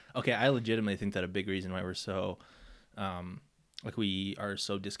 Okay, I legitimately think that a big reason why we're so, like we are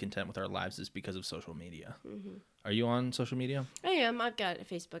so discontent with our lives is because of social media. Mm-hmm. Are you on social media? I am. I've got a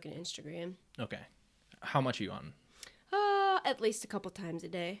Facebook and Instagram. Okay. How much are you on? At least a couple times a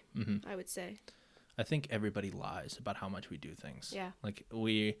day, I would say. I think everybody lies about how much we do things. Yeah. Like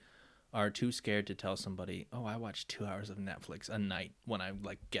we are too scared to tell somebody, oh, I watch 2 hours of Netflix a night when I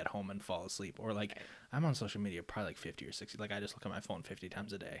like get home and fall asleep. Or like I'm on social media probably like 50 or 60. Like I just look at my phone 50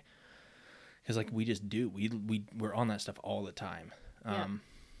 times a day. Because like we just do. We're on that stuff all the time.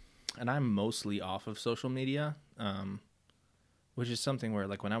 And I'm mostly off of social media, which is something where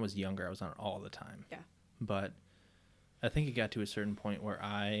like when I was younger, I was on it all the time. Yeah. But I think it got to a certain point where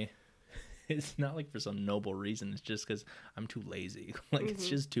it's not like for some noble reason. It's just because I'm too lazy. Like it's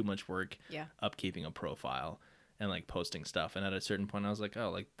just too much work upkeeping a profile and like posting stuff. And at a certain point I was like,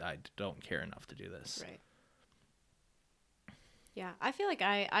 oh, like I don't care enough to do this. Right. Yeah. I feel like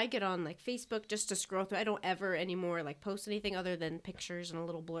I get on like Facebook just to scroll through. I don't ever anymore like post anything other than pictures and a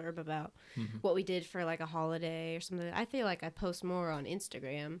little blurb about what we did for like a holiday or something. I feel like I post more on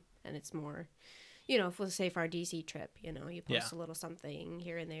Instagram and it's more, you know, for say for our DC trip, you know, you post a little something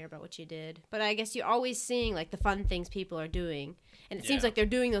here and there about what you did. But I guess you're always seeing like the fun things people are doing. And it seems like they're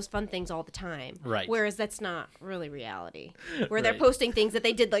doing those fun things all the time. Right. Whereas that's not really reality. Where they're posting things that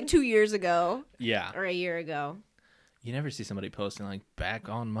they did like 2 years ago. Yeah. Or a year ago. You never see somebody posting like back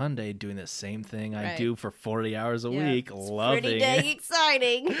on Monday doing the same thing I do for 40 hours a week. It's loving pretty dang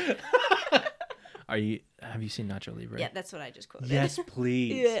exciting. Have you seen Nacho Libre? Yeah, that's what I just quoted. Yes,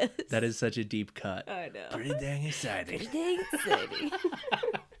 please. Yes. That is such a deep cut. I know. Pretty dang exciting. Pretty dang exciting.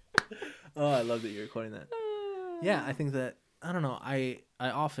 Oh, I love that you're quoting that. Yeah, I think that, I don't know, I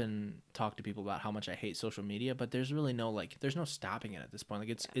often talk to people about how much I hate social media, but there's really no, like, there's no stopping it at this point. Like,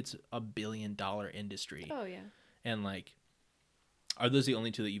 it's $1 billion industry. Oh, yeah. And, like, are those the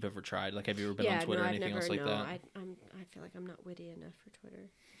only two that you've ever tried? Like, have you ever been on Twitter or anything else like that? I feel like I'm not witty enough for Twitter.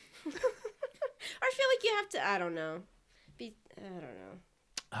 I feel like you have to, I don't know. I don't know.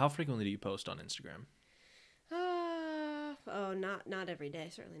 How frequently do you post on Instagram? Not every day.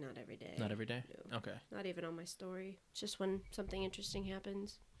 Certainly not every day. Not every day? No. Okay. Not even on my story. It's just when something interesting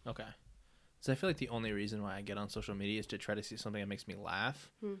happens. Okay. So I feel like the only reason why I get on social media is to try to see something that makes me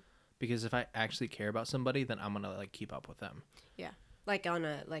laugh. Because if I actually care about somebody, then I'm gonna like keep up with them. Yeah, like on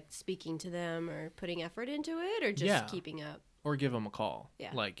a like speaking to them or putting effort into it, or just keeping up, or give them a call. Yeah,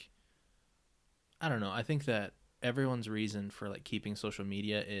 like I don't know. I think that everyone's reason for like keeping social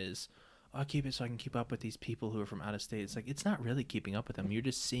media is, I'll keep it so I can keep up with these people who are from out of state. It's like it's not really keeping up with them. You're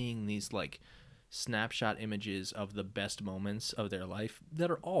just seeing these like snapshot images of the best moments of their life that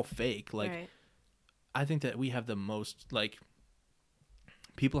are all fake. Like, right. I think that we have the most, like,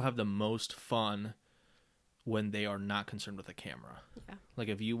 people have the most fun when they are not concerned with a camera. Yeah. Like,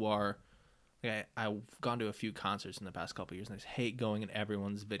 if you are, like, I've gone to a few concerts in the past couple of years, and I hate going and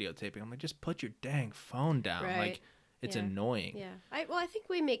everyone's videotaping. I'm like, just put your dang phone down. Right. Like, it's annoying. Yeah. I think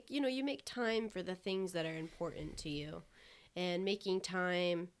we make, you make time for the things that are important to you, and making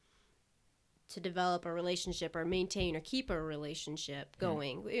time to develop a relationship or maintain or keep a relationship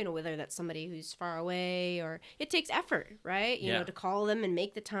going, whether that's somebody who's far away, or it takes effort, right? You know, to call them and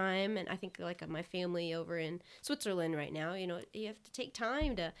make the time. And I think like my family over in Switzerland right now, you have to take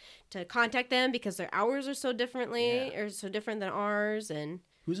time to contact them because their hours are so differently or so different than ours. And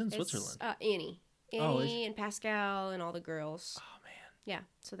who's in Switzerland? Annie and Pascal and all the girls. Oh man. Yeah.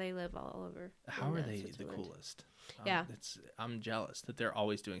 So they live all over. How are they the coolest? Yeah. I'm jealous that they're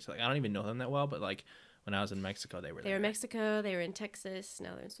always doing something. I don't even know them that well, but like when I was in Mexico, they were there. They were in Mexico, they were in Texas,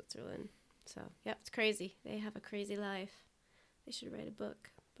 now they're in Switzerland. So, yeah, it's crazy. They have a crazy life. They should write a book,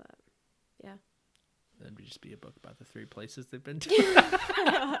 but yeah. That'd just be a book about the 3 places they've been to.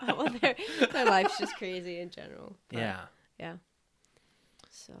 Well, their life's just crazy in general. But, yeah.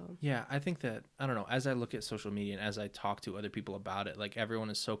 So. Yeah, I think that, I don't know, as I look at social media and as I talk to other people about it, like everyone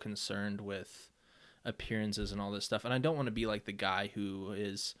is so concerned with appearances and all this stuff, and I don't want to be like the guy who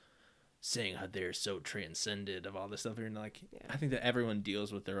is saying how they're so transcended of all this stuff. And like, I think that everyone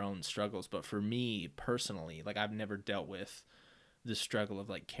deals with their own struggles, but for me personally, like I've never dealt with the struggle of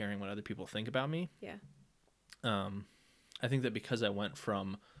like caring what other people think about me. I think that because I went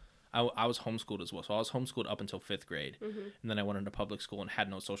from I was homeschooled as well, so I was homeschooled up until 5th grade, and then I went into public school and had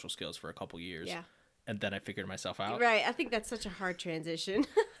no social skills for a couple years, and then I figured myself out. Right, I think that's such a hard transition.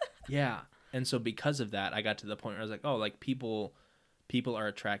 Yeah. And so because of that, I got to the point where I was like, oh, like people are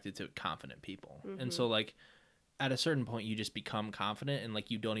attracted to confident people. And so like at a certain point you just become confident, and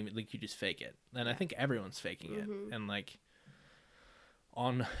like you don't even, like you just fake it. And I think everyone's faking it. And like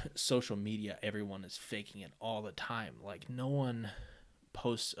on social media, everyone is faking it all the time. Like no one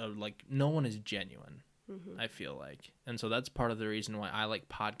posts like no one is genuine. I feel like. And so that's part of the reason why I like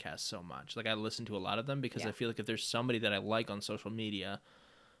podcasts so much. Like I listen to a lot of them because I feel like if there's somebody that I like on social media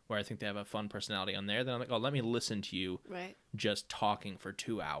where I think they have a fun personality on there, then I'm like, oh, let me listen to you just talking for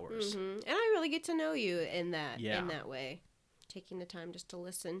 2 hours. And I really get to know you in that way, taking the time just to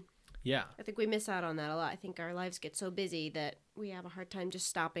listen. Yeah. I think we miss out on that a lot. I think our lives get so busy that we have a hard time just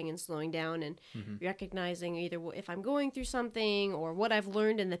stopping and slowing down and recognizing either if I'm going through something or what I've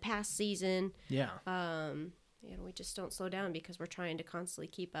learned in the past season. Yeah. We just don't slow down because we're trying to constantly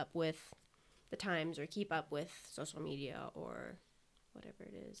keep up with the times or keep up with social media or whatever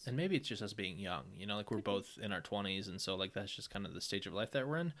it is. And maybe it's just us being young, like we're both in our 20s, and so like that's just kind of the stage of life that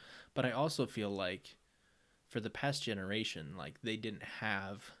we're in. But I also feel like for the past generation, like they didn't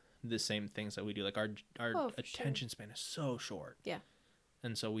have the same things that we do. Like our attention span is so short. Yeah.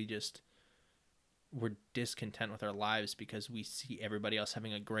 And so we're discontent with our lives because we see everybody else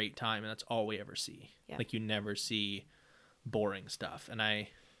having a great time, and that's all we ever see. Yeah. Like you never see boring stuff. And I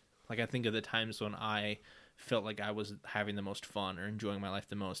think of the times when I felt like I was having the most fun or enjoying my life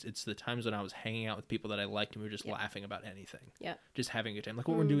the most. It's the times when I was hanging out with people that I liked and we were just laughing about anything. Yeah. Just having a good time. Like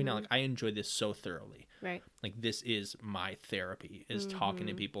what we're doing now, like I enjoy this so thoroughly. Right. Like this is my therapy, is talking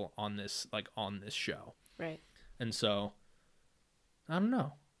to people on this show. Right. And so I don't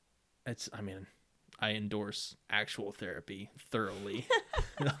know. I endorse actual therapy thoroughly.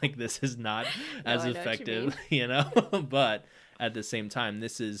 Like this is not as effective, but at the same time,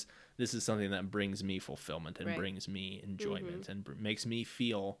 this is something that brings me fulfillment and brings me enjoyment and makes me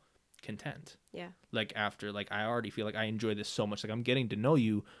feel content. Yeah. Like after, like I already feel like I enjoy this so much. Like I'm getting to know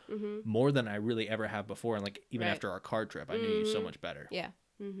you more than I really ever have before. And like even after our car trip, I knew you so much better. Yeah.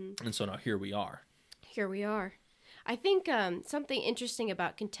 And so now here we are. I think something interesting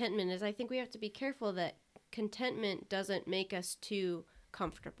about contentment is I think we have to be careful that contentment doesn't make us too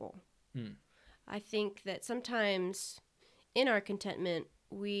comfortable. I think that sometimes in our contentment,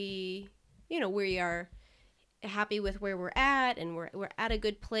 we are happy with where we're at and we're at a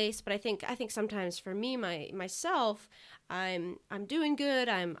good place. But I think sometimes for me, myself, I'm doing good.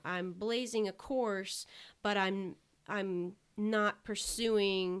 I'm blazing a course, but I'm not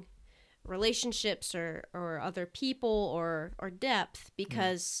pursuing relationships or other people or depth,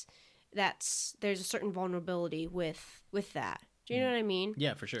 because there's a certain vulnerability with that. Do you know what I mean?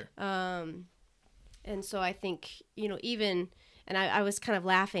 Yeah, for sure. And so I think, even, and I was kind of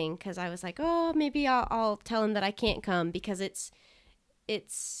laughing because I was like, oh, maybe I'll tell him that I can't come, because it's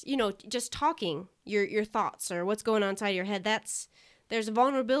just talking your thoughts or what's going on inside your head. There's a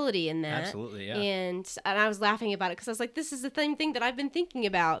vulnerability in that. Absolutely, yeah. And I was laughing about it because I was like, this is the thing that I've been thinking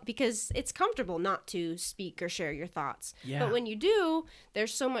about, because it's comfortable not to speak or share your thoughts. Yeah. But when you do,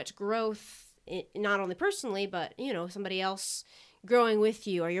 there's so much growth, not only personally, but, somebody else growing with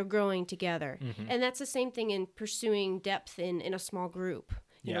you, or you're growing together. Mm-hmm. And that's the same thing in pursuing depth in a small group.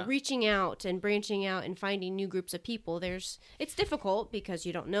 You know, reaching out and branching out and finding new groups of people. It's difficult because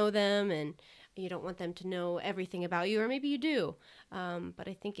you don't know them and you don't want them to know everything about you, or maybe you do. But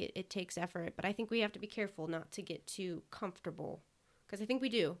I think it takes effort. But I think we have to be careful not to get too comfortable, because I think we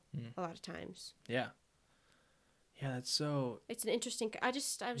do a lot of times. Yeah. Yeah, that's so. It's an interesting. I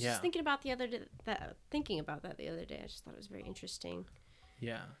was just thinking about that the other day. I just thought it was very interesting.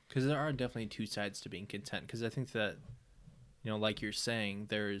 Yeah, because there are definitely two sides to being content. Because I think that, like you're saying,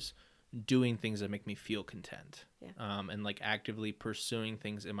 there's doing things that make me feel content. Yeah. And like actively pursuing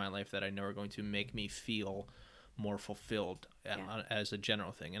things in my life that I know are going to make me feel more fulfilled as a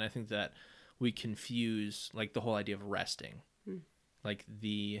general thing. And I think that we confuse like the whole idea of resting. Like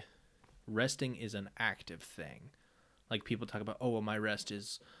the resting is an active thing. Like people talk about, oh, well, my rest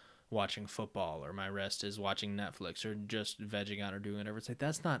is watching football, or my rest is watching Netflix, or just vegging out or doing whatever. It's like,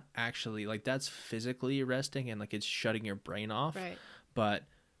 that's not actually, like, that's physically resting and like it's shutting your brain off. Right. But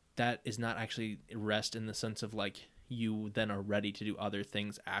that is not actually rest in the sense of like you then are ready to do other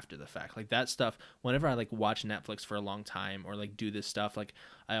things after the fact. Like that stuff, whenever I like watch Netflix for a long time or like do this stuff, like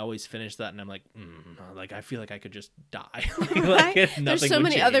I always finish that and I'm like, like I feel like I could just die. Right? There's so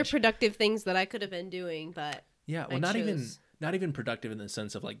many other productive things that I could have been doing, but yeah, well, not even productive in the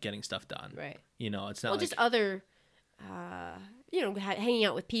sense of like getting stuff done. Right. It's not like just other, hanging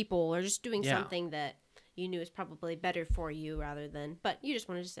out with people or just doing something that you knew is probably better for you rather than, but you just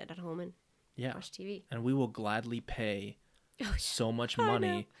wanted to sit at home and watch TV. And we will gladly pay so much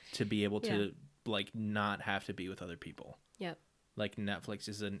money to be able to like not have to be with other people. Yep. Like Netflix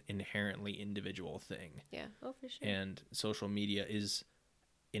is an inherently individual thing. Yeah. Oh, for sure. And social media is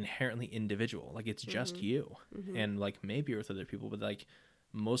inherently individual. Like it's just you. Mm-hmm. And like maybe you're with other people, but like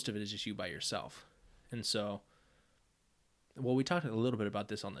most of it is just you by yourself. And so, well, we talked a little bit about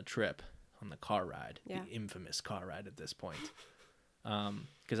this on the trip, on the car ride, the infamous car ride at this point.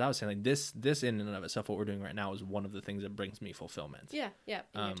 Because I was saying like this in and of itself, what we're doing right now is one of the things that brings me fulfillment. Yeah. You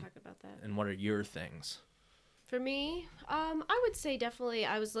were talking about that. And what are your things? For me, I would say definitely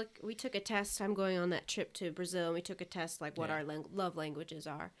we took a test. I'm going on that trip to Brazil, and we took a test like what our love languages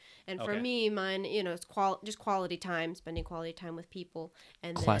are. And for me, mine, it's just quality time, spending quality time with people.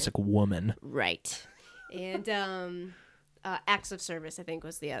 And classic woman. Right. And acts of service, I think,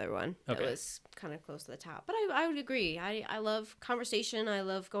 was the other one. That was kind of close to the top. But I would agree. I love conversation. I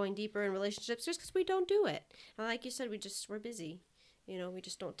love going deeper in relationships just because we don't do it. And like you said, we're busy. We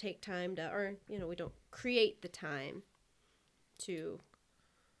just don't take time we don't create the time to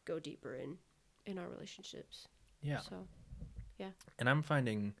go deeper in our relationships. Yeah. So, yeah. And I'm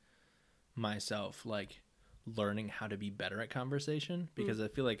finding myself like learning how to be better at conversation, because I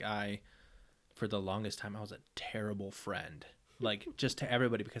feel like for the longest time, I was a terrible friend, like just to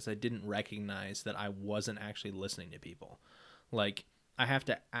everybody, because I didn't recognize that I wasn't actually listening to people. Like, I have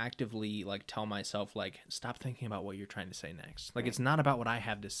to actively like tell myself like, stop thinking about what you're trying to say next. Like, It's not about what I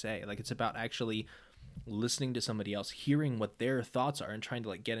have to say. Like, it's about actually listening to somebody else, hearing what their thoughts are and trying to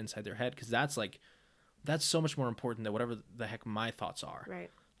like get inside their head. Cause that's so much more important than whatever the heck my thoughts are. Right.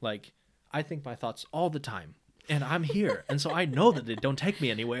 Like, I think my thoughts all the time and I'm here. And so I know that they don't take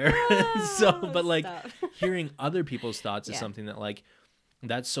me anywhere. But like hearing other people's thoughts is something that like,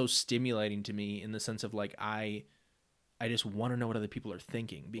 that's so stimulating to me in the sense of like, I just want to know what other people are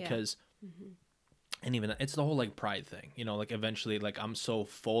thinking, because and even it's the whole like pride thing, like eventually like I'm so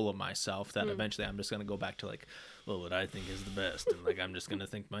full of myself that eventually I'm just going to go back to like, well, what I think is the best. And like, I'm just going to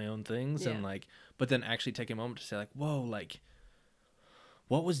think my own things and like, but then actually take a moment to say like, whoa, like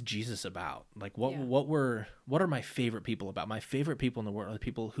what was Jesus about? Like what are my favorite people about? My favorite people in the world are the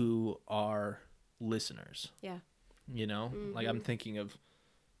people who are listeners. Yeah. Like I'm thinking of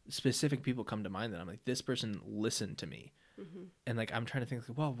specific people come to mind that I'm like, this person listened to me. And like, I'm trying to think,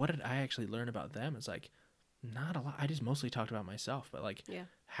 well, what did I actually learn about them? It's like, not a lot. I just mostly talked about myself, but like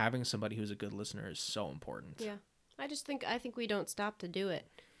having somebody who's a good listener is so important. Yeah. I think we don't stop to do it.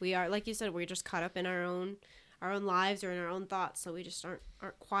 We are, like you said, we're just caught up in our own our own lives or in our own thoughts, so we just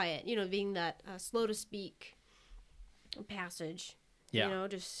aren't quiet. You know, being that slow to speak passage. Yeah. You know,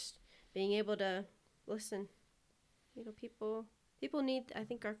 just being able to listen. You know, people need, I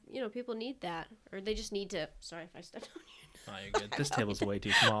think, people need that, or they just need to. Sorry if I stepped on you. Oh, you're good. This table's way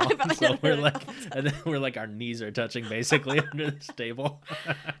too small, so we're like our knees are touching basically under this table.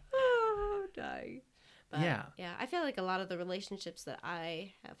 Oh, I'm dying. But, yeah. I feel like a lot of the relationships that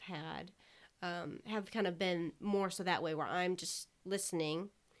I have had have kind of been more so that way, where I'm just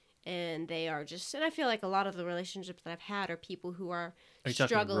listening. And they are just, and I feel like a lot of the relationships that I've had are people who are you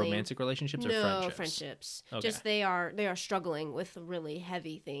struggling. Talking romantic relationships or friendships? No, friendships. Okay. Just they are struggling with really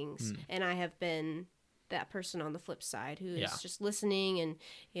heavy things, and I have been that person on the flip side who is just listening, and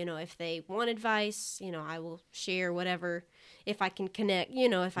you know, if they want advice, you know, I will share whatever. If I can connect, you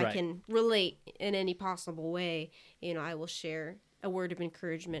know, if I can relate in any possible way, you know, I will share a word of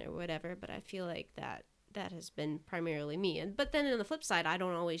encouragement or whatever. But I feel like that has been primarily me. But then on the flip side, I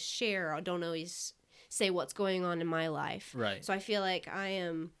don't always share. I don't always say what's going on in my life. Right. So I feel like I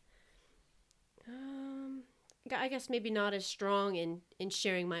am, I guess maybe not as strong in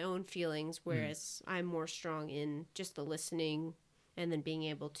sharing my own feelings, whereas I'm more strong in just the listening and then being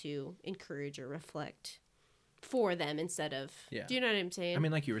able to encourage or reflect for them instead of, do you know what I'm saying? I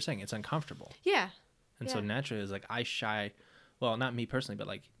mean, like you were saying, it's uncomfortable. Yeah. And so naturally it's like I shy, well, not me personally, but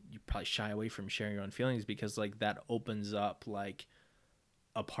like you probably shy away from sharing your own feelings because like that opens up like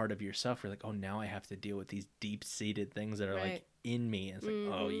a part of yourself. You're like, oh, now I have to deal with these deep-seated things that are like in me. And it's like,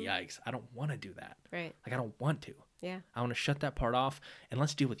 oh, yikes. I don't want to do that. Right. Like, I don't want to. Yeah. I want to shut that part off and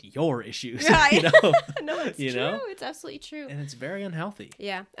let's deal with your issues. Right. You know? No, it's you true. Know? It's absolutely true. And it's very unhealthy.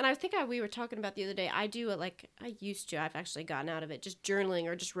 Yeah. And I think we were talking about the other day, I used to, I've actually gotten out of it, just journaling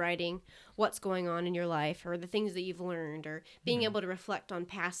or just writing what's going on in your life or the things that you've learned or being able to reflect on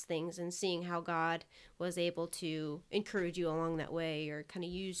past things and seeing how God was able to encourage you along that way or kind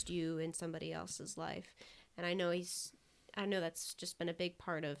of used you in somebody else's life. And I know that's just been a big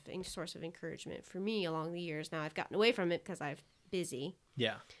part of a source of encouragement for me along the years. Now I've gotten away from it because I'm busy.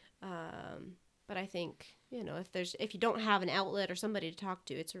 Yeah. But I think, you know, if you don't have an outlet or somebody to talk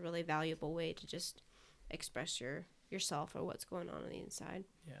to, it's a really valuable way to just express yourself or what's going on the inside.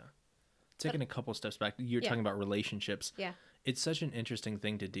 Yeah. Taking a couple steps back, you're talking about relationships. Yeah. It's such an interesting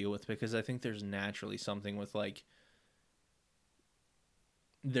thing to deal with because I think there's naturally something with like,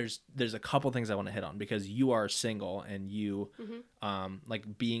 there's a couple things I want to hit on because you are single and you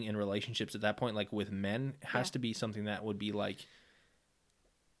like being in relationships at that point, like with men has to be something that would be like,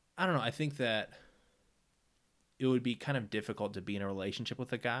 I don't know. I think that it would be kind of difficult to be in a relationship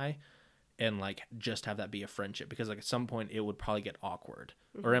with a guy and like just have that be a friendship because like at some point it would probably get awkward.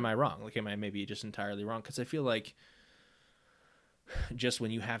 Or am I wrong? Like, am I maybe just entirely wrong? Because I feel like just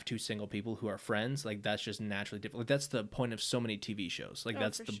when you have two single people who are friends, like that's just naturally different. Like that's the point of so many TV shows. Like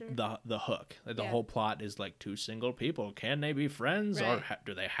that's the hook. Like the whole plot is like two single people. Can they be friends or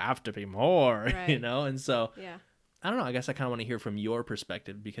do they have to be more? Right. You know? And so I don't know. I guess I kind of want to hear from your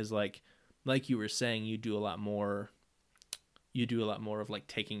perspective because like you were saying, you do a lot more of like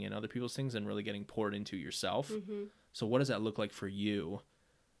taking in other people's things and really getting poured into yourself. So what does that look like for you?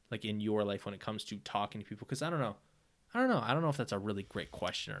 Like in your life when it comes to talking to people? Because I don't know. I don't know if that's a really great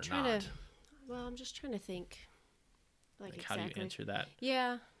question or not. Well, I'm just trying to think. Like exactly. How do you answer that?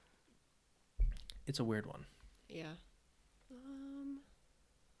 Yeah. It's a weird one. Yeah.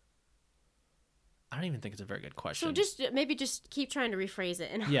 I don't even think it's a very good question. So just keep trying to rephrase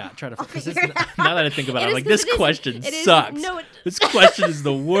it. And try to. Because now that I think about it, I'm like, this question sucks. This question is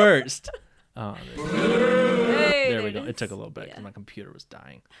the worst. Oh, there we go. It took a little bit because my computer was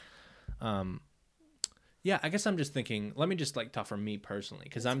dying. Yeah, I guess I'm just thinking, let me just like talk for me personally,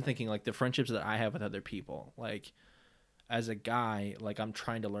 because I'm thinking like the friendships that I have with other people, like as a guy, like I'm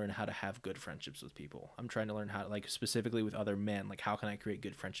trying to learn how to have good friendships with people. I'm trying to learn how to, like specifically with other men, like how can I create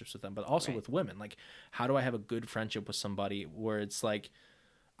good friendships with them, but also with women, like how do I have a good friendship with somebody where it's like,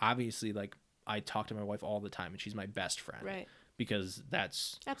 obviously like I talk to my wife all the time and she's my best friend. Right. Because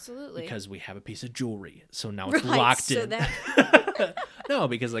that's absolutely because we have a piece of jewelry, so now it's locked in. No,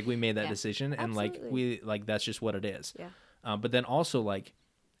 because like we made that decision, and like we like that's just what it is. Yeah. But then also like,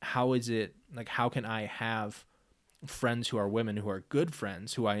 how is it like? How can I have friends who are women who are good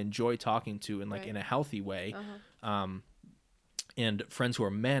friends who I enjoy talking to and like in a healthy way, and friends who are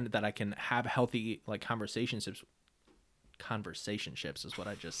men that I can have healthy like conversationships. Conversationships is what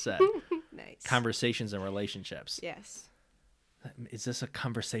I just said. Nice. Conversations and relationships. Yes. Is this a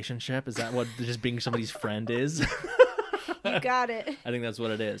conversationship? Is that what just being somebody's friend is? You got it. I think that's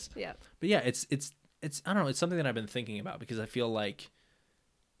what it is. Yeah. But yeah, it's I don't know, it's something that I've been thinking about because I feel like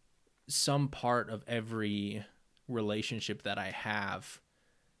some part of every relationship that I have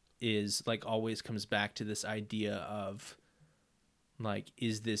is like always comes back to this idea of like,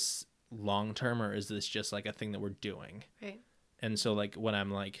 is this long term or is this just like a thing that we're doing? Right. And so like when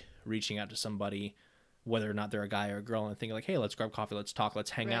I'm like reaching out to somebody, whether or not they're a guy or a girl, and thinking like, hey, let's grab coffee, let's talk, let's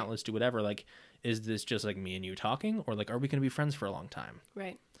hang out, let's do whatever, like, is this just like me and you talking, or like, are we going to be friends for a long time?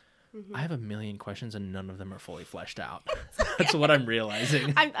 Right. Mm-hmm. I have a million questions and none of them are fully fleshed out. That's what I'm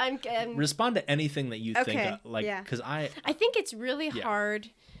realizing. I'm respond to anything that you think like, because I think it's really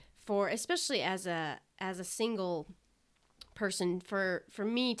hard for, especially as a single person, for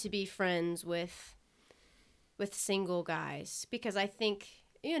me to be friends with single guys, because I think,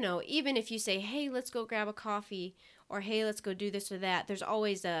 you know, even if you say, hey, let's go grab a coffee, or hey, let's go do this or that, there's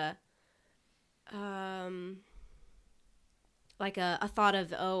always a like a thought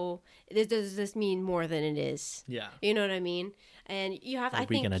of, oh, does this mean more than it is? Yeah. You know what I mean? And you have, Are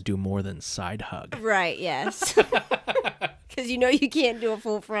we going to do more than side hug? Right, yes. Because you know you can't do a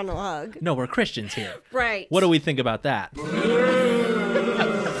full frontal hug. No, we're Christians here. Right. What do we think about that?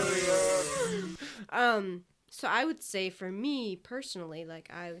 So I would say for me personally,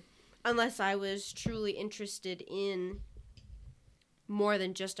 like unless I was truly interested in more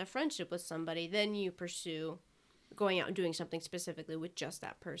than just a friendship with somebody, then you pursue going out and doing something specifically with just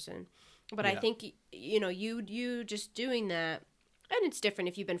that person. But I think, you know, you just doing that, and it's different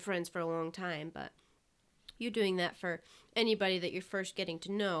if you've been friends for a long time, but you doing that for anybody that you're first getting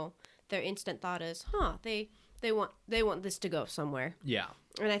to know, their instant thought is, they want this to go somewhere. Yeah.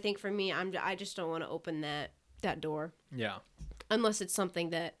 And I think for me, I just don't want to open that door. Yeah. Unless it's a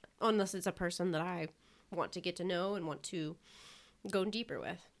person that I want to get to know and want to go deeper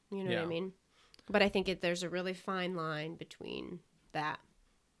with. You know what I mean? But I think there's a really fine line between that.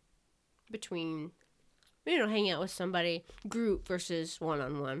 Between, you know, hanging out with somebody, group versus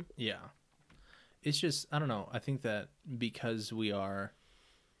one-on-one. Yeah. It's just, I don't know. I think that because we are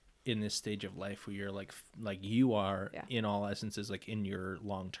in this stage of life where you're like you are in all essences, like in your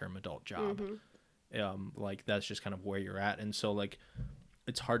long-term adult job. Mm-hmm. Like that's just kind of where you're at. And so like,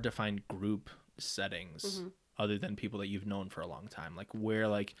 it's hard to find group settings other than people that you've known for a long time. Like where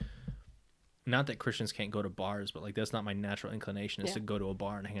like, not that Christians can't go to bars, but like that's not my natural inclination is to go to a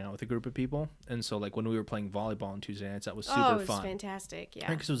bar and hang out with a group of people. And so like when we were playing volleyball on Tuesday nights, that was super fun. It was fantastic. Yeah.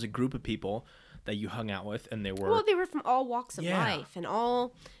 Because it was a group of people that you hung out with, and they were from all walks of life and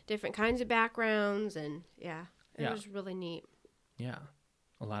all different kinds of backgrounds, and it was really neat. Yeah.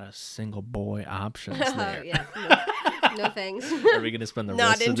 A lot of single boy options there. Yeah. No thanks. Are we going to spend the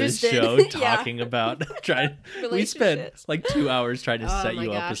rest of this show talking about we spent like 2 hours trying to set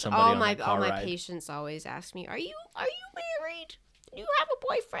you up with somebody on a car ride. All my patients always ask me, are you married? Do you have a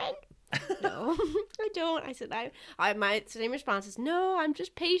boyfriend? No, I don't. I said, my same response is, no, I'm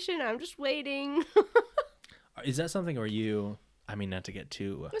just patient. I'm just waiting. Is that something where you, I mean, not to get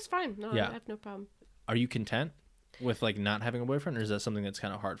too... It's fine. No, I have no problem. Are you content with like not having a boyfriend, or is that something that's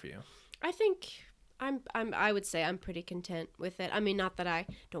kind of hard for you? I think I would say I'm pretty content with it. I mean, not that I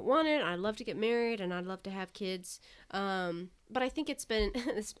don't want it. I'd love to get married and I'd love to have kids. But I think it's been,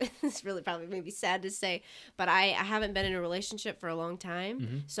 it's really probably maybe sad to say, but I haven't been in a relationship for a long time.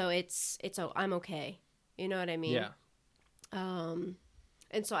 Mm-hmm. So I'm okay. You know what I mean? Yeah.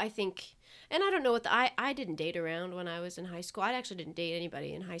 And so I think, and I don't know I didn't date around when I was in high school. I actually didn't date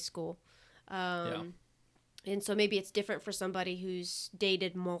anybody in high school. And so maybe it's different for somebody who's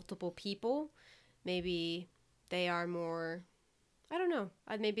dated multiple people. Maybe they are more, I don't know.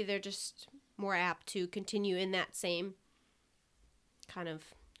 Maybe they're just more apt to continue in that same kind of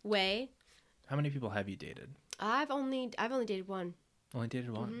way. How many people have you dated? I've only dated one. Only dated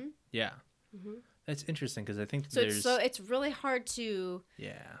one? Mm-hmm. Yeah. Mm-hmm. That's interesting because I think it's really hard to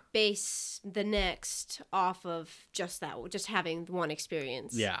base the next off of just having one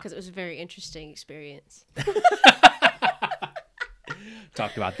experience. Yeah. Because it was a very interesting experience.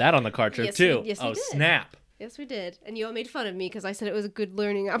 Talked about that on the car trip too. Yes, we did. Snap. Yes, we did. And you all made fun of me because I said it was a good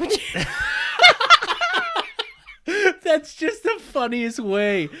learning opportunity. That's just the funniest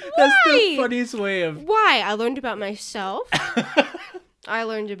way. Why? That's the funniest way of... Why? I learned about myself. I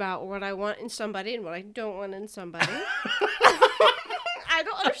learned about what I want in somebody and what I don't want in somebody. I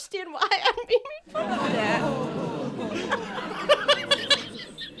don't understand why I'm being made fun of that.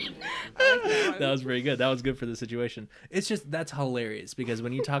 That was very good. That was good for the situation. It's just, that's hilarious because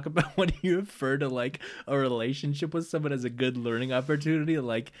when you talk about, when you refer to like a relationship with someone as a good learning opportunity,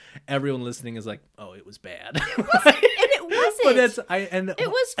 like everyone listening is like, oh, it was bad. It wasn't. And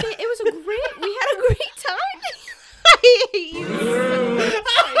it wasn't. But it was a great, we had a great time. I hate you.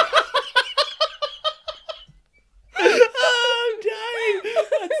 I'm dying.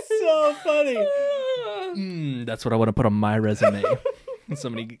 That's so funny. That's what I want to put on my resume.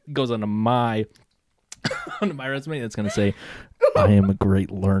 Somebody goes onto my resume, that's going to say, I am a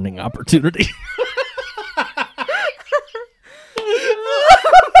great learning opportunity.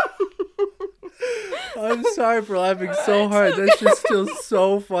 I'm sorry for laughing so hard. That's just still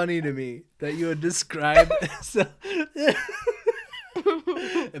so funny to me that you would describe.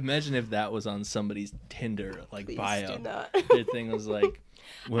 Imagine if that was on somebody's Tinder Please bio. do not. Their thing was like,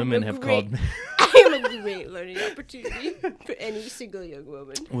 women have called me. I am a great learning opportunity for any single young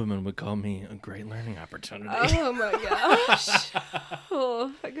woman. Women would call me a great learning opportunity. Oh my gosh.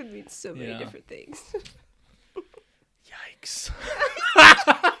 Oh, that could mean so many different things. Yikes.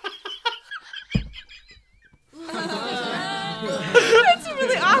 That's a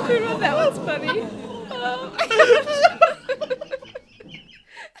really awkward one. That one's funny.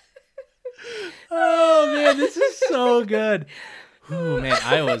 Oh man, this is so good. Oh man,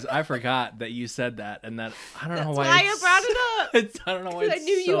 I forgot that you said that, and that I don't know why I brought it up. I don't know why it's I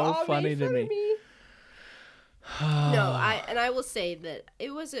knew so you all funny to me. No, I will say that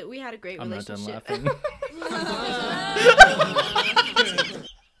we had a great relationship. I'm not done laughing.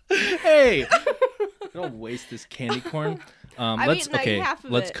 Hey, don't waste this candy corn. Let's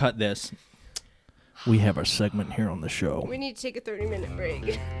cut this. We have our segment here on the show. We need to take a 30-minute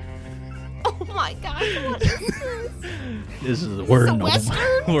break. Oh my God! What is this? We're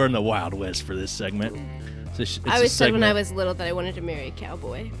in the Wild West for this segment. I always said when I was little that I wanted to marry a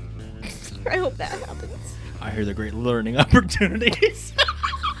cowboy. I hope that happens. I hear the great learning opportunities.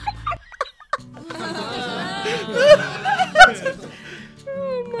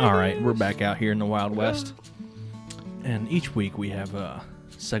 All right, we're back out here in the Wild West. And each week we have a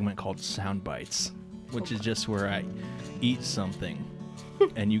segment called Sound Bites, which is just where I eat something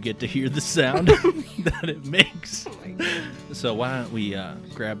and you get to hear the sound that it makes. Oh, so why don't we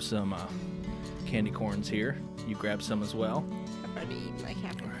grab some candy corns here. You grab some as well. I've already eaten my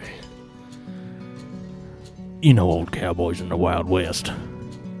candy corn. You know, old cowboys in the Wild West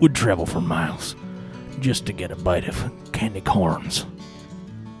would travel for miles just to get a bite of candy corns.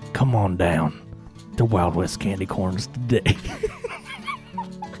 Come on down to Wild West Candy Corns today.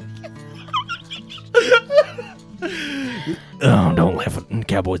 Oh, don't laugh.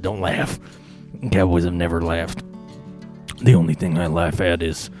 Cowboys don't laugh. Cowboys have never laughed. The only thing I laugh at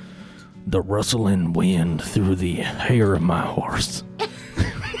is the rustling wind through the hair of my horse.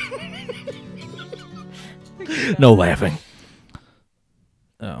 No laughing.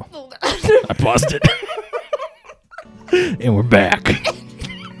 Oh. I paused it. And we're back.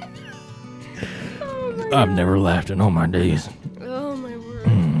 I've never laughed in all my days. Oh, my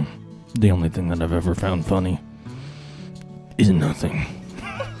word. The only thing that I've ever found funny is nothing.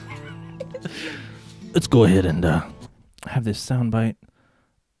 Let's go ahead and have this soundbite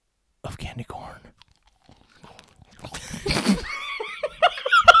of candy corn.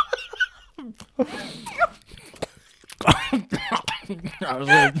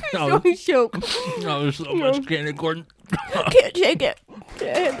 I was so much candy corn. Can't take it.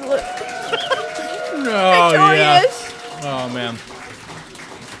 Can't handle it. No, Victorious. Yeah. Oh, man.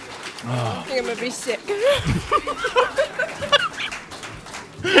 I think I'm going to be sick.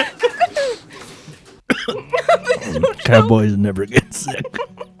 Cowboys never get sick.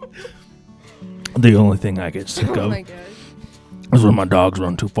 The only thing I get sick of is when my dogs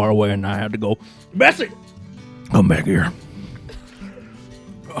run too far away and I have to go, Bessie, come back here.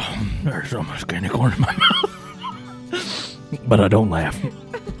 Oh, there's so much candy corn in my mouth. But I don't laugh.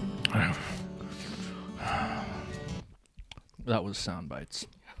 That was Sound Bites.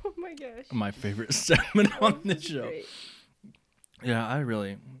 Oh my gosh. My favorite segment on the show. Great. Yeah,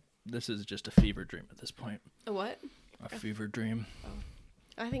 this is just a fever dream at this point. A what? A fever dream. Oh.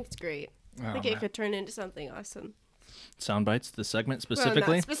 I think it's great. I think it could turn into something awesome. Sound Bites, the segment specifically?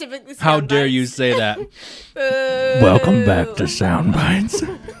 Well, not specifically How dare you say that? Welcome back to Sound Bites.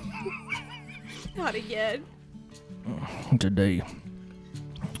 Not again. Today,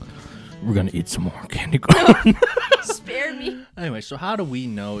 we're going to eat some more candy corn. Spare me. Anyway, so how do we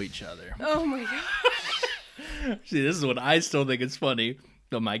know each other? Oh my gosh. See, this is what I still think is funny,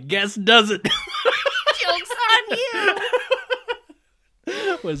 but my guest doesn't. Joke's on you.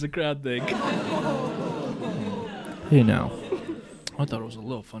 What does the crowd think? Hey, now. I thought it was a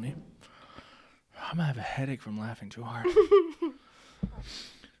little funny. I'm going to have a headache from laughing too hard.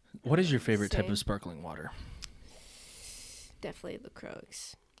 What is your favorite type of sparkling water? Definitely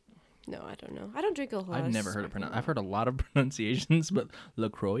LaCroix. No, I don't know. I don't drink a whole lot. I've never heard it pronounced. I've heard a lot of pronunciations, but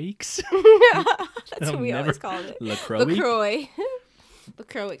LaCroix? That's what we always called it. LaCroix? LaCroix.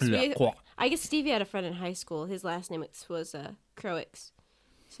 LaCroix. I guess Stevie had a friend in high school. His last name was Croix.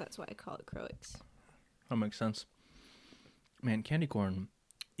 So that's why I call it Croix. That makes sense. Man, candy corn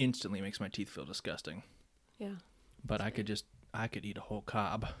instantly makes my teeth feel disgusting. Yeah. But I could eat a whole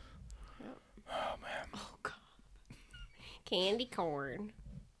cob. Yep. Oh, man. Oh, God. Candy corn.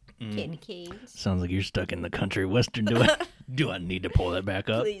 Candy canes. Sounds like you're stuck in the country western. Do I need to pull that back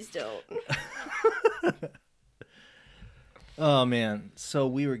up? Please don't. Oh, man. So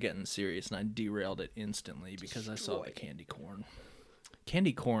we were getting serious, and I derailed it instantly because I saw the candy corn.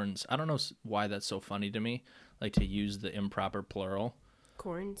 Candy corns, I don't know why that's so funny to me, like to use the improper plural.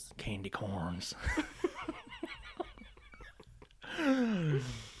 Corns. Candy corns.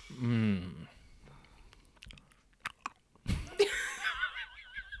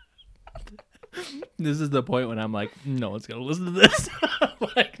 This is the point when I'm like, no one's going to listen to this.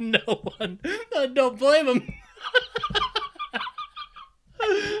 Like, no one. Don't blame them.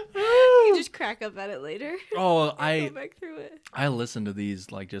 You just crack up at it later. Oh, go back through it. I listen to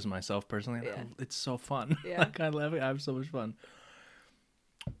these like just myself personally. Yeah. It's so fun. Yeah. Like, I have so much fun.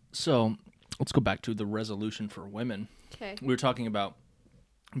 So let's go back to the resolution for women. Okay. We were talking about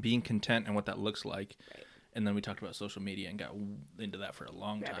being content and what that looks like. Right. And then we talked about social media and got into that for a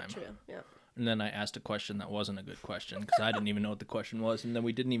long time. True. Yeah. And then I asked a question that wasn't a good question because I didn't even know what the question was. And then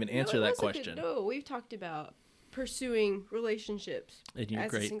we didn't even answer that question. No, we've talked about pursuing relationships as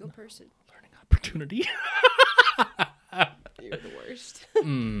a single person. Learning opportunity. You're the worst.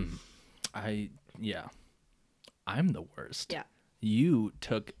 I'm the worst. Yeah. You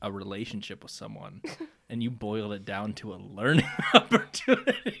took a relationship with someone and you boiled it down to a learning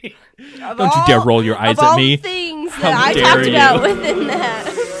opportunity. Don't you dare roll your eyes at me. Of all things that I talked about within that.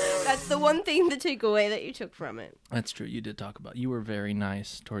 That's the one thing, the takeaway that you took from it. That's true. You did talk about. You were very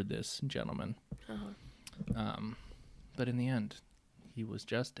nice toward this gentleman. But in the end, he was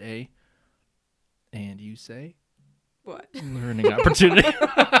just and you say? What? Learning opportunity.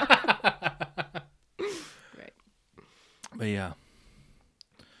 Right. But yeah.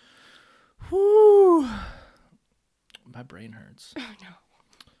 Whew. My brain hurts. Oh, no.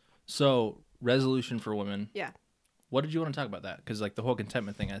 So, resolution for women. Yeah. What did you want to talk about that? Because like the whole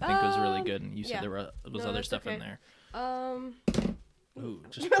contentment thing, I think was really good, and you said there was other stuff in there. Ooh,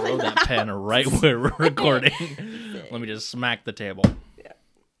 just throw that pen right where we're recording. Let me just smack the table. Yeah.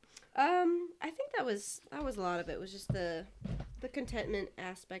 I think that was a lot of it. Was just the contentment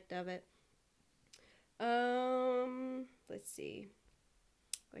aspect of it. Let's see.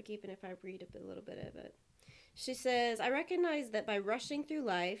 Like even if I read a little bit of it, she says, "I recognize that by rushing through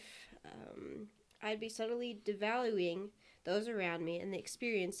life, I'd be subtly devaluing those around me and the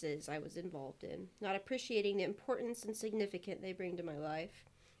experiences I was involved in, not appreciating the importance and significance they bring to my life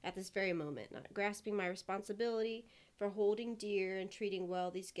at this very moment, not grasping my responsibility for holding dear and treating well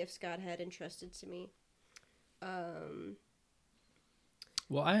these gifts God had entrusted to me."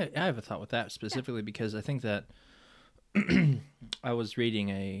 Well, I have a thought with that specifically because I think that I was reading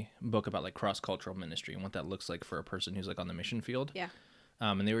a book about like cross-cultural ministry and what that looks like for a person who's like on the mission field. Yeah.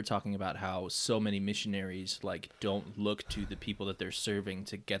 And they were talking about how so many missionaries like don't look to the people that they're serving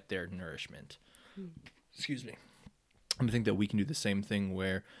to get their nourishment. Excuse me. I think that we can do the same thing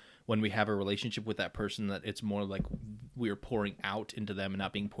where when we have a relationship with that person that it's more like we're pouring out into them and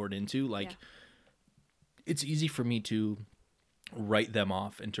not being poured into. Like it's easy for me to write them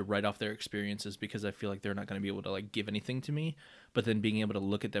off and to write off their experiences because I feel like they're not going to be able to like give anything to me. But then being able to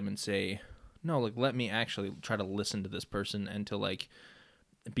look at them and say, no, like let me actually try to listen to this person and to like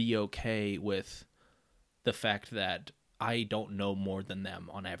be okay with the fact that I don't know more than them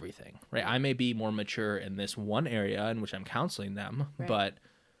on everything, right? I may be more mature in this one area in which I'm counseling them, but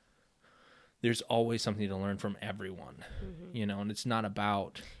there's always something to learn from everyone, you know, and it's not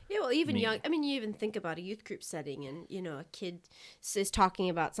about well, even young, I mean, you even think about a youth group setting and, you know, a kid is talking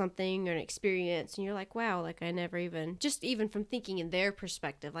about something or an experience and you're like, wow, like I never even, just even from thinking in their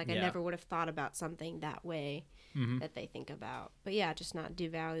perspective, like I never would have thought about something that way that they think about. But yeah, just not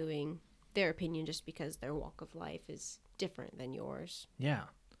devaluing their opinion just because their walk of life is different than yours. Yeah.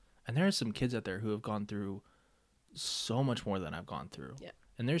 And there are some kids out there who have gone through so much more than I've gone through. Yeah.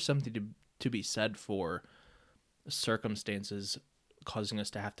 And there's something to be said for circumstances causing us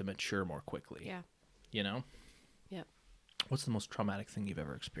to have to mature more quickly. Yeah. You know? Yeah. What's the most traumatic thing you've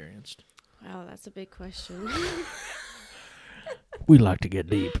ever experienced? Wow, that's a big question. We like to get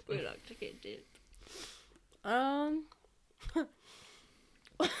deep. I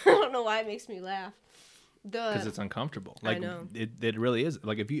don't know why it makes me laugh. Because it's uncomfortable. Like, I know. It really is.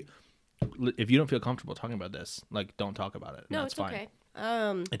 Like, if you don't feel comfortable talking about this, like, don't talk about it. No, that's it's fine.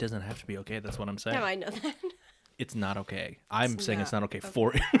 Okay. It doesn't have to be okay. That's what I'm saying. No, I know that. It's not okay. I'm saying it's not okay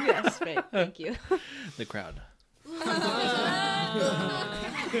for you. Yes, right. Thank you. The crowd.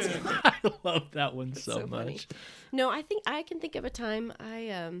 I love that one so much. Funny. No, I think I can think of a time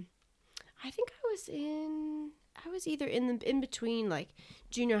I think I was either in between like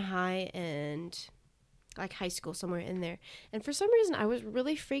junior high and like high school, somewhere in there. And for some reason I was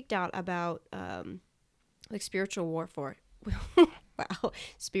really freaked out about like spiritual warfare. Wow,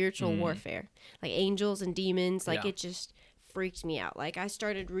 spiritual warfare. Like angels and demons, like it just freaked me out. Like I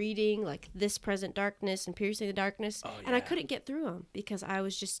started reading like This Present Darkness and Piercing the Darkness, and I couldn't get through them because I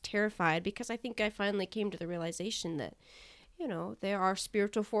was just terrified, because I think I finally came to the realization that, you know, there are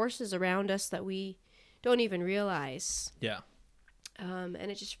spiritual forces around us that we don't even realize. Yeah. And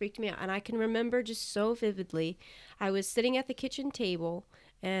it just freaked me out. And I can remember just so vividly, I was sitting at the kitchen table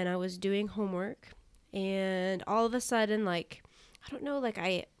and I was doing homework, and all of a sudden, like, I don't know, like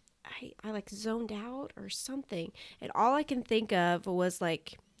I like zoned out or something, and all I can think of was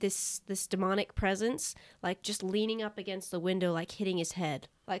like this demonic presence, like just leaning up against the window, like hitting his head,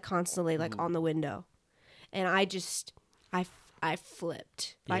 like constantly, like on the window. And I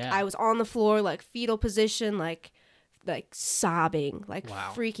flipped, like I was on the floor, like fetal position, like sobbing, like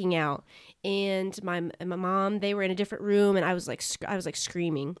freaking out. And my mom, they were in a different room, and I was like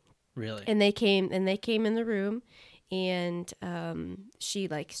screaming. Really? And they came in the room, and she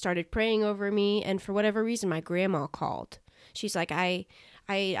like started praying over me, and for whatever reason my grandma called. She's like, I'm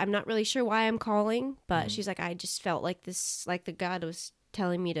not really sure why I'm calling, but she's like, I just felt like this, like the God was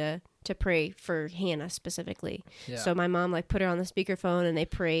telling me to pray for Hannah specifically. Yeah. So my mom like put her on the speakerphone, and they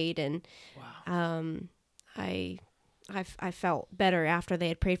prayed, and I felt better after they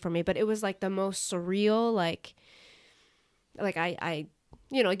had prayed for me. But it was like the most surreal, like I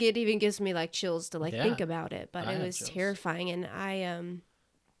you know, it even gives me like chills to like think about it, but it was terrifying. And I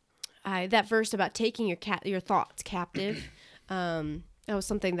that verse about taking your thoughts captive, that was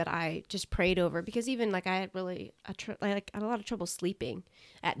something that I just prayed over, because even like I had really I had a lot of trouble sleeping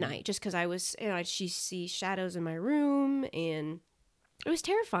at night, just because I was, you know, I'd see shadows in my room, and it was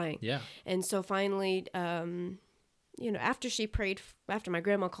terrifying. Yeah. And so finally, you know, after my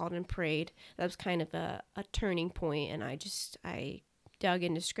grandma called and prayed, that was kind of a turning point, and I dug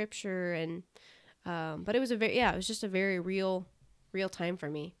into scripture, and but it was it was just a very real time for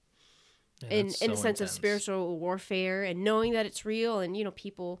me, in the sense of spiritual warfare, and knowing that it's real. And you know,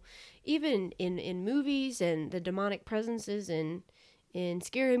 people even in movies and the demonic presences in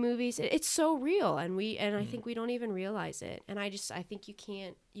scary movies, it's so real, and I think we don't even realize it. And I think you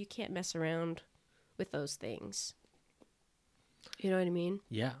can't mess around with those things. You know what I mean?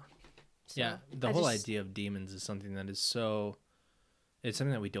 Yeah. So yeah. The whole idea of demons is something that is so, it's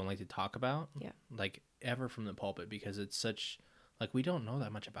something that we don't like to talk about. Yeah. Like ever from the pulpit, because it's such, like, we don't know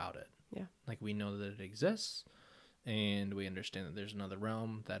that much about it. Yeah. Like we know that it exists, and we understand that there's another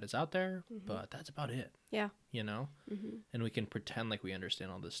realm that is out there, but that's about it. Yeah. You know? Mm-hmm. And we can pretend like we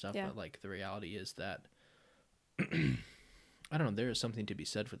understand all this stuff, but like the reality is that, I don't know, there is something to be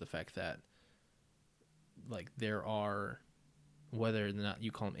said for the fact that like there are, whether or not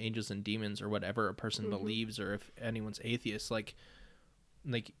you call them angels and demons or whatever a person believes, or if anyone's atheist, like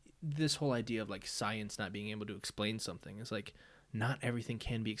this whole idea of like science not being able to explain something is like, not everything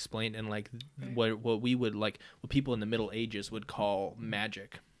can be explained. And like what we would like, what people in the Middle Ages would call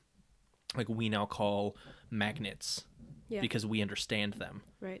magic, like we now call magnets, because we understand them.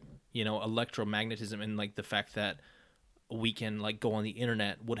 Right. You know, electromagnetism, and like the fact that we can like go on the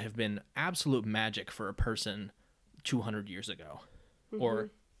internet would have been absolute magic for a person 200 years ago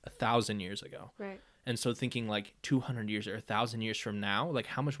or 1,000 years ago. Right. And so thinking like 200 years or 1,000 years from now, like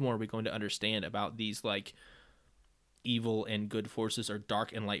how much more are we going to understand about these like evil and good forces, or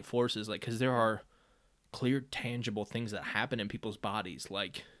dark and light forces? Like, because there are clear, tangible things that happen in people's bodies,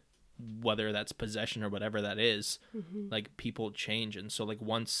 like whether that's possession or whatever that is, like people change. And so like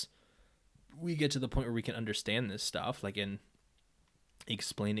once we get to the point where we can understand this stuff, like, and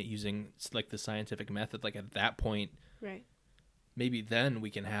explain it using like the scientific method, like at that point, right, maybe then we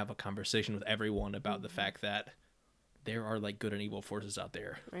can have a conversation with everyone about the fact that there are like good and evil forces out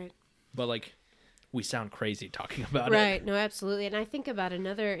there. Right. But like, we sound crazy talking about it. Right. No, absolutely. And I think about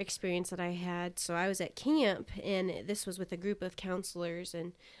another experience that I had. So I was at camp, and this was with a group of counselors,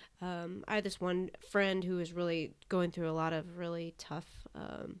 and I had this one friend who was really going through a lot of really tough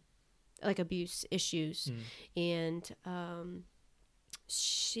like abuse issues. And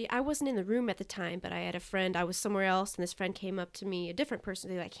I wasn't in the room at the time, but I had a friend. I was somewhere else, and this friend came up to me, a different person.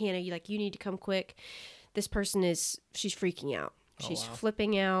 They're like, Hannah, you need to come quick. This person she's freaking out. She's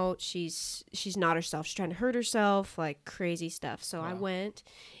flipping out. She's not herself. She's trying to hurt herself, like crazy stuff. So I went,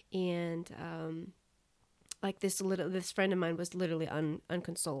 and like this friend of mine was literally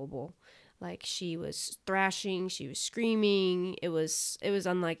unconsolable. Like, she was thrashing, she was screaming. It was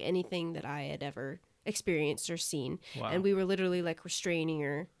unlike anything that I had ever experienced or seen. Wow. And we were literally like restraining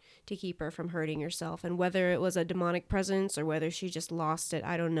her to keep her from hurting herself. And whether it was a demonic presence or whether she just lost it,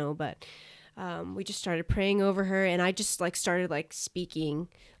 I don't know. But we just started praying over her, and I just like started like speaking,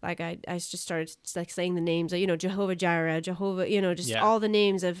 like I just started like saying the names, you know, Jehovah Jireh, Jehovah, you know, just all the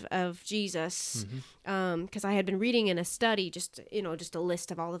names of Jesus, because I had been reading in a study just, you know, just a list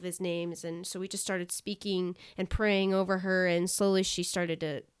of all of his names, and so we just started speaking and praying over her, and slowly she started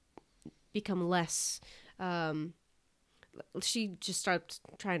to become less. She just started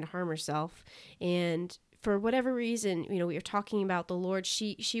trying to harm herself, and for whatever reason, you know, we were talking about the Lord.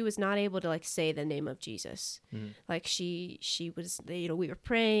 She was not able to like say the name of Jesus. Like she was, you know, we were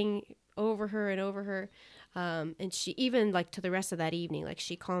praying over her and over her. And she even like to the rest of that evening, like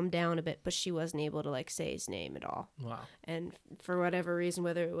she calmed down a bit, but she wasn't able to like say his name at all. Wow. And for whatever reason,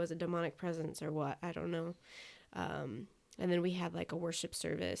 whether it was a demonic presence or what, I don't know. And then we had like a worship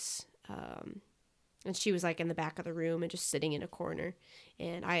service. And she was like in the back of the room and just sitting in a corner,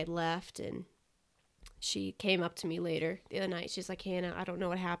 and I had left, and she came up to me later the other night. She's like, Hannah, I don't know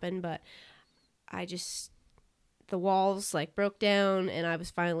what happened, but the walls like broke down, and I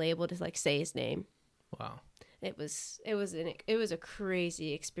was finally able to like say his name. Wow. It was a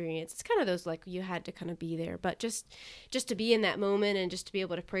crazy experience. It's kind of those like you had to kind of be there, but just to be in that moment and just to be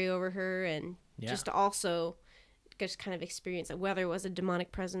able to pray over her, and just to also just kind of experience it, whether it was a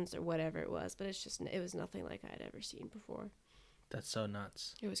demonic presence or whatever it was. But it was nothing like I'd ever seen before. That's so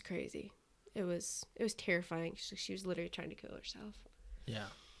nuts. It was crazy. It was terrifying. She was literally trying to kill herself. Yeah.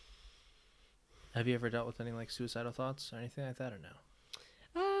 Have you ever dealt with any like suicidal thoughts or anything like that, or no?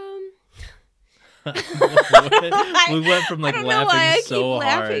 We went from like laughing so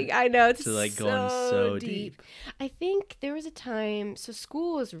hard. I know, it's to like going so deep. I think there was a time. So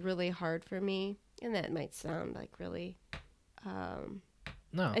school was really hard for me, and that might sound like really.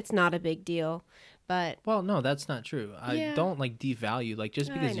 No, it's not a big deal. But well, no, that's not true. I don't like devalue, like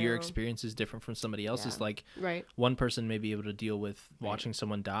just because your experience is different from somebody else's, like one person may be able to deal with watching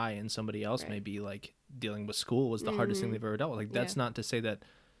someone die, and somebody else may be like dealing with school was the hardest thing they've ever dealt with. Like that's not to say that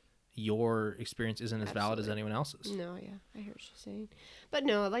your experience isn't as valid as anyone else's. No, I hear what you're saying. But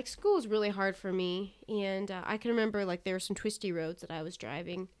no, like school is really hard for me, and I can remember like there were some twisty roads that I was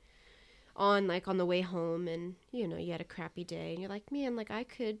driving on, like on the way home, and you know, you had a crappy day, and you're like, man, like I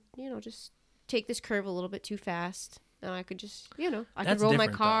could, you know, just take this curve a little bit too fast, and I could just, you know, I could roll my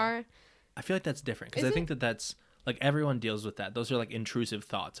car. Though. I feel like that's different because I think that's like everyone deals with that. Those are like intrusive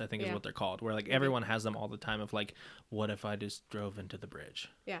thoughts, I think is what they're called, where like everyone has them all the time of like, what if I just drove into the bridge?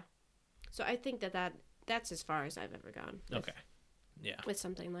 Yeah. So I think that's as far as I've ever gone. Okay. Yeah. With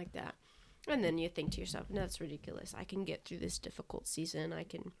something like that. And then you think to yourself, no, that's ridiculous. I can get through this difficult season. I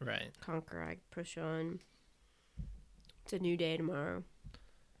can conquer. I push on. It's a new day tomorrow.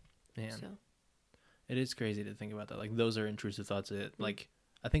 Man. So. It is crazy to think about that. Like those are intrusive thoughts that like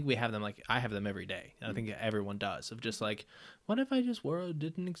I think we have them, like I have them every day. I think everyone does, of just like, what if I just world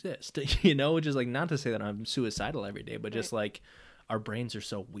didn't exist? You know, which is like not to say that I'm suicidal every day, but just like our brains are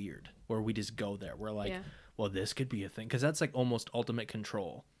so weird where we just go there. We're like, well, this could be a thing. Because that's like almost ultimate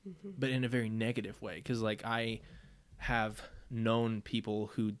control, but in a very negative way. Because like I have known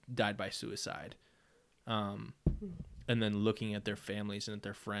people who died by suicide. And then looking at their families and at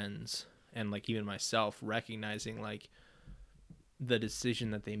their friends and like even myself recognizing like the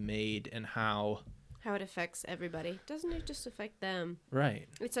decision that they made and how it affects everybody. Doesn't it just affect them? Right.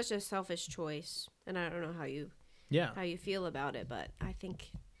 It's such a selfish choice. And I don't know how you feel about it, but I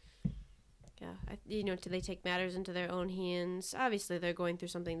think, you know, do they take matters into their own hands? Obviously, they're going through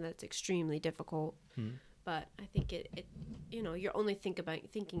something that's extremely difficult, but I think it you know, you're only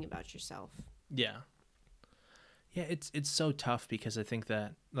thinking about yourself. Yeah. Yeah, it's so tough because I think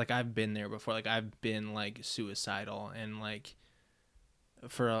that, like, I've been there before. Like, I've been, like, suicidal, and, like,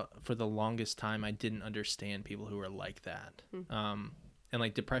 for the longest time, I didn't understand people who were like that. And,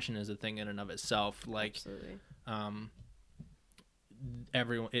 like, depression is a thing in and of itself. Like, absolutely.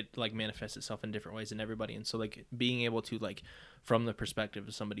 Everyone, it like manifests itself in different ways in everybody, and so like being able to like from the perspective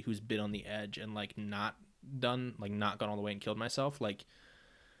of somebody who's been on the edge and like not gone all the way and killed myself, like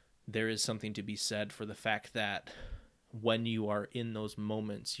there is something to be said for the fact that when you are in those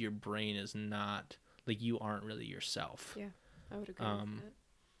moments, your brain is not like, you aren't really yourself. Yeah, I would agree with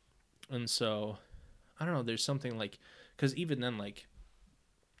that. And so I don't know, there's something like, because even then, like,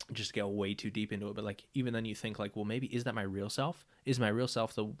 just get way too deep into it, but like even then you think like, well, maybe is that my real self? Is my real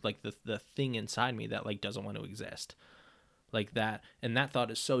self the thing inside me that like doesn't want to exist? Like that, and that thought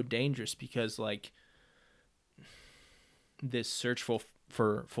is so dangerous because like this search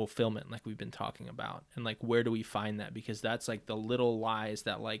for fulfillment, like we've been talking about. And like, where do we find that? Because that's like the little lies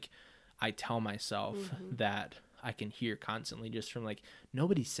that like I tell myself that I can hear constantly just from like,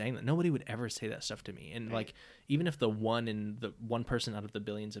 nobody's saying that. Nobody would ever say that stuff to me. And like, even if the one person out of the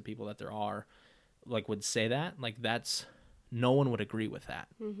billions of people that there are like would say that, like that's, no one would agree with that.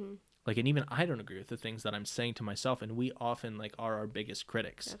 Like, and even I don't agree with the things that I'm saying to myself, and we often like are our biggest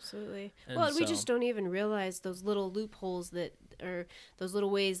critics. Absolutely. And we just don't even realize those little loopholes that, or those little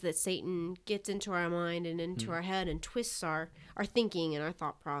ways that Satan gets into our mind and into our head and twists our thinking and our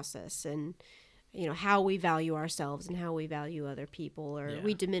thought process, and you know, how we value ourselves and how we value other people, or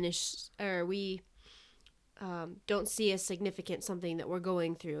we diminish, or we don't see as significant something that we're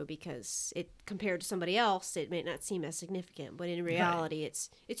going through because it, compared to somebody else, it may not seem as significant, but in reality,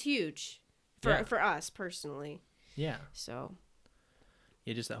 it's huge for us personally. Yeah. So.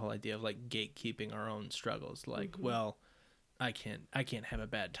 Yeah, just that whole idea of like gatekeeping our own struggles. Like, well, I can't have a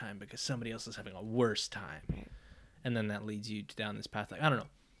bad time because somebody else is having a worse time, and then that leads you down this path. Like, I don't know.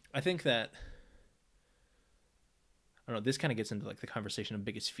 I think that. I don't know, this kind of gets into like the conversation of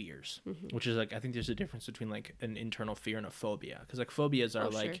biggest fears, which is like, I think there's a difference between like an internal fear and a phobia, because like phobias are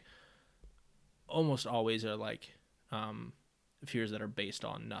almost always are like fears that are based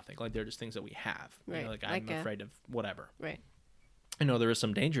on nothing, like they're just things that we have, you know, like I'm afraid of whatever. I know there is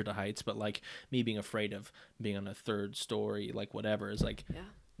some danger to heights, but like me being afraid of being on a third story, like whatever, is like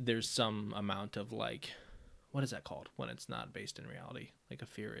there's some amount of like, what is that called when it's not based in reality? Like a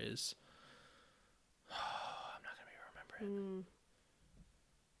fear is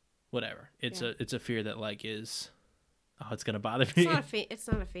whatever. It's a fear that like is, it's gonna bother me. It's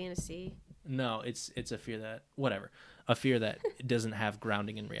not a fantasy. No, it's a fear that whatever. A fear that doesn't have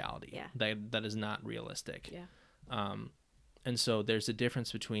grounding in reality. That is not realistic. And so there's a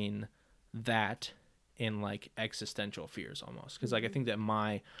difference between that and like existential fears almost. Because like I think that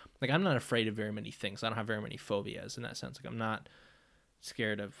I'm not afraid of very many things. I don't have very many phobias in that sense. Like I'm not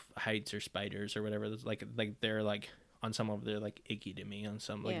scared of heights or spiders or whatever. Like they're like, on some level, they're like icky to me, on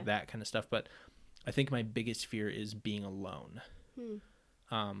some like that kind of stuff. But I think my biggest fear is being alone.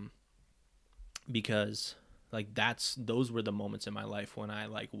 Because like those were the moments in my life when I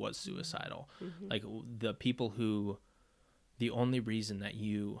like was suicidal. Like the only reason that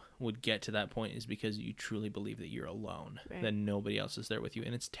you would get to that point is because you truly believe that you're alone, that nobody else is there with you.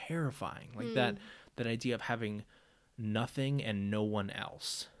 And it's terrifying. Like that idea of having nothing and no one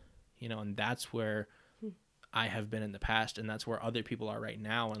else, you know, and that's where I have been in the past, and that's where other people are right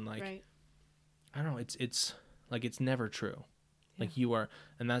now. And like, I don't know, it's like, it's never true. Like you are,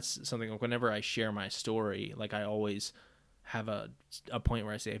 and that's something like whenever I share my story, like I always have a point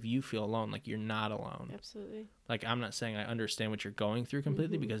where I say, if you feel alone, like you're not alone. Absolutely. Like I'm not saying I understand what you're going through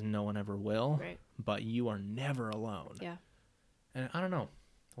completely, because no one ever will, but you are never alone. And I don't know,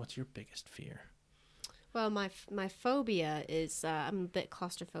 what's your biggest fear? Well, my phobia is I'm a bit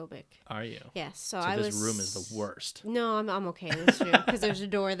claustrophobic. Are you? Yes. So this room is the worst. No, I'm okay in this room because there's a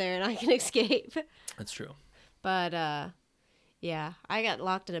door there and I can escape. That's true. But yeah, I got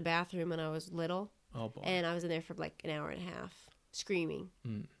locked in a bathroom when I was little. Oh boy. And I was in there for like an hour and a half screaming,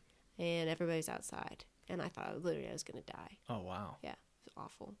 and everybody's outside, and I thought I was gonna die. Oh wow. Yeah, it was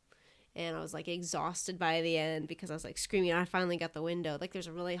awful. And I was like exhausted by the end because I was like screaming. I finally got the window. Like there's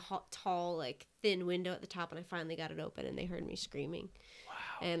a really tall, like thin window at the top, and I finally got it open, and they heard me screaming.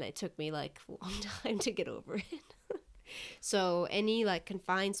 Wow. And it took me like a long time to get over it. So any like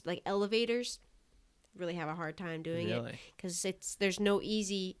confined, like elevators, really have a hard time doing it because there's no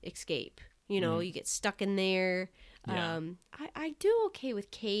easy escape. You know, you get stuck in there. Yeah. I do okay with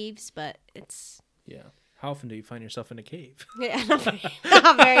caves, but it's... Yeah. How often do you find yourself in a cave? Yeah,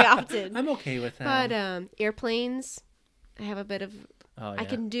 not very often. I'm okay with that. But airplanes, I have a bit of... Oh, yeah. I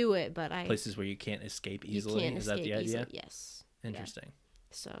can do it, but Places where you can't escape easily? Is that the idea? Easily, yes. Interesting. Yeah.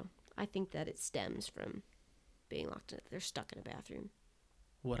 So I think that it stems from being locked in... They're stuck in a bathroom.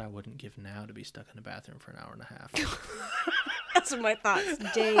 What I wouldn't give now to be stuck in a bathroom for an hour and a half. That's what my thoughts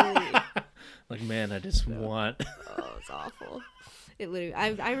daily. Like, man, I just want... Oh, it's awful. It literally...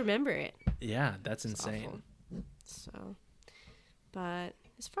 I remember it. Yeah, that's insane. Awful. So, but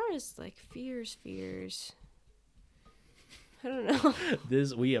as far as, like, fears... I don't know.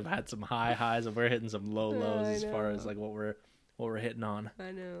 We have had some high highs and we're hitting some low lows as far as, like, what we're hitting on.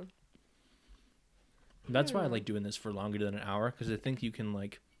 I know. That's why I like doing this for longer than an hour, because I think you can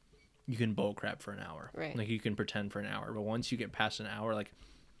bull crap for an hour. Right. Like you can pretend for an hour, but once you get past an hour, like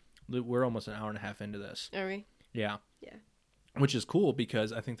we're almost an hour and a half into this. Are we? Yeah. Yeah. Which is cool,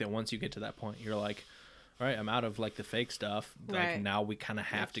 because I think that once you get to that point, you're like, all right, I'm out of like the fake stuff. Like now we kind of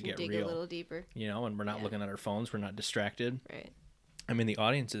have to get dig real. A little deeper. You know, and we're not looking at our phones. We're not distracted. Right. I mean, the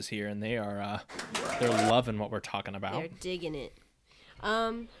audience is here, and they're loving what we're talking about. They're digging it.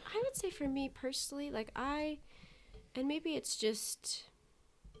 I would say for me personally, like and maybe it's just,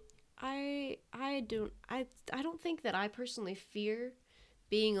 I don't think that I personally fear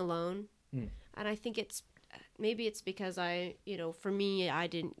being alone. And I think maybe it's because for me, I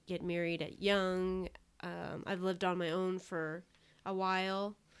didn't get married at young. I've lived on my own for a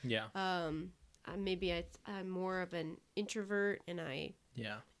while. Yeah. Maybe I'm more of an introvert, and I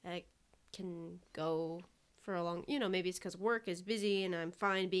can go for a long, maybe it's because work is busy and I'm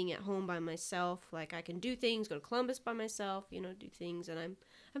fine being at home by myself. Like I can do things, go to Columbus by myself, do things, and I'm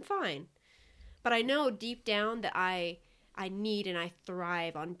fine. But I know deep down that I need and I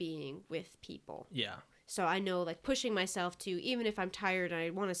thrive on being with people. Yeah. So I know, like, pushing myself to, even if I'm tired and I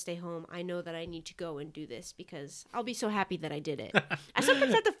want to stay home, I know that I need to go and do this because I'll be so happy that I did it. I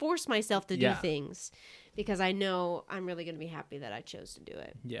sometimes have to force myself to do things because I know I'm really going to be happy that I chose to do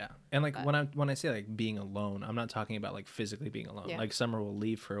it. Yeah. And, like, when I say, like, being alone, I'm not talking about, like, physically being alone. Yeah. Like, Summer will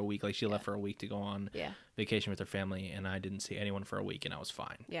leave for a week. Like, she left for a week to go on vacation with her family, and I didn't see anyone for a week, and I was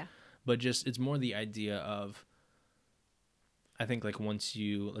fine. Yeah. But just, it's more the idea of, I think, like, once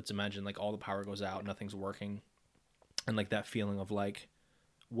let's imagine, like, all the power goes out, nothing's working, and, like, that feeling of, like,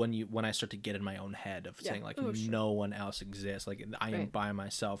 when I start to get in my own head of saying, like, no one else exists, like, I am by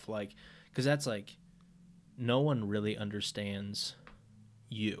myself, like, because that's, like, no one really understands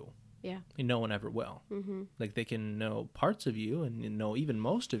you. Yeah. And no one ever will. Mm-hmm. Like, they can know parts of you and know even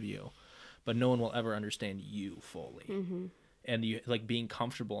most of you, but no one will ever understand you fully. Mm-hmm. And, you like, being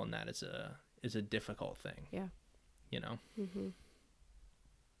comfortable in that is a difficult thing. Yeah. Mm-hmm.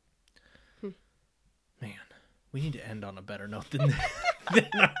 Man, we need to end on a better note than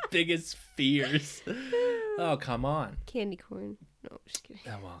our biggest fears. Oh, come on. Candy corn. No, just kidding.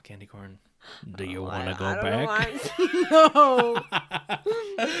 Oh, well, candy corn. Do you want to go back? No.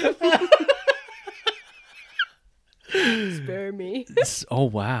 Spare me. Oh,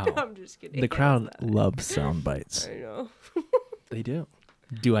 wow. I'm just kidding. The crowd loves sound bites. I know. They do.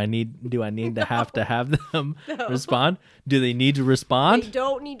 Do I need to have them respond? Do they need to respond? They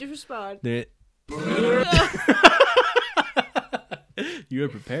don't need to respond. You were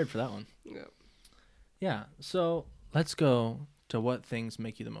prepared for that one. Yeah. Yeah. So let's go to what things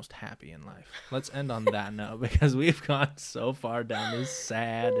make you the most happy in life. Let's end on that note because we've gone so far down this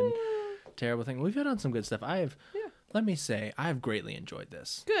sad and terrible thing. We've hit on some good stuff. Let me say, I've greatly enjoyed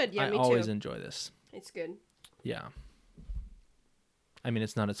this. Good. Yeah, me too. I always enjoy this. It's good. Yeah. I mean,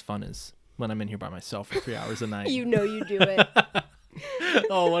 it's not as fun as when I'm in here by myself for 3 hours a night. You know you do it.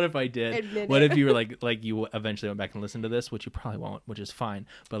 Oh, what if I did? Admit what it. if you were like you eventually went back and listened to this, which you probably won't, which is fine.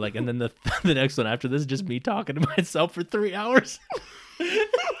 But like, and then the next one after this is just me talking to myself for 3 hours.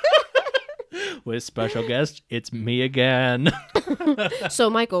 With special guest, it's me again. So,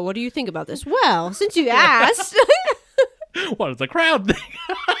 Michael, what do you think about this? Well, since you asked. What does the crowd think?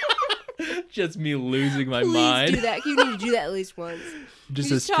 Just me losing my mind. Please do that. You need to do that at least once.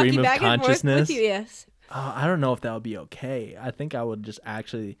 Just a stream of consciousness. With you, yes. I don't know if that would be okay. I think I would just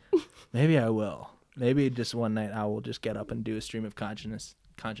actually, maybe I will. Maybe just one night I will just get up and do a stream of consciousness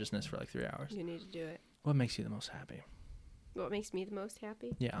for like 3 hours. You need to do it. What makes you the most happy? What makes me the most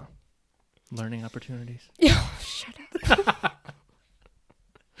happy? Yeah. Learning opportunities. Yeah. Shut up.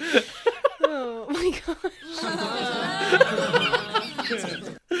 Oh my gosh.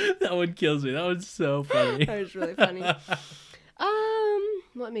 That one kills me. That one's so funny. That was really funny.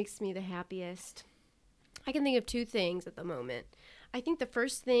 What makes me the happiest? I can think of two things at the moment. I think the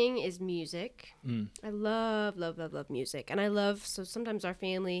first thing is music. I love music. And so sometimes our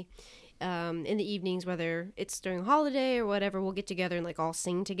family, in the evenings, whether it's during holiday or whatever, we'll get together and like all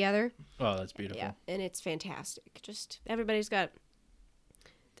sing together. Oh, that's beautiful. Yeah, and it's fantastic. Just everybody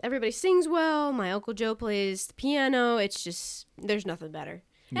sings well. My Uncle Joe plays the piano. It's just, there's nothing better.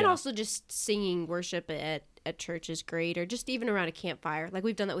 And also just singing worship at church is great, or just even around a campfire. Like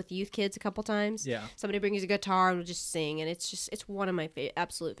we've done that with youth kids a couple times. Yeah. Somebody brings a guitar and we'll just sing, and it's one of my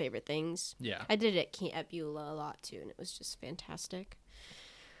absolute favorite things. Yeah. I did it at Beulah a lot too, and it was just fantastic.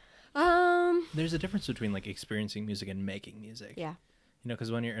 There's a difference between like experiencing music and making music. Yeah. You know,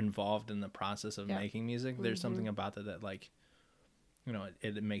 because when you're involved in the process of making music, there's something about that like, you know,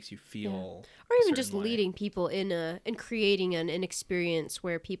 it makes you feel, or even just leading people in creating an experience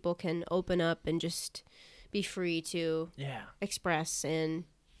where people can open up and just be free to express and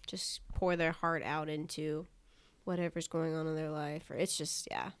just pour their heart out into whatever's going on in their life. Or it's just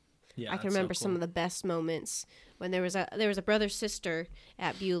I can remember some of the best moments when there was a brother sister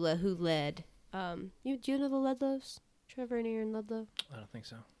at Beulah who led. Do you know the Ludlows? Trevor and Aaron Ludlow. I don't think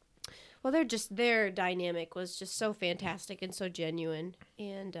so. Well, their dynamic was just so fantastic and so genuine,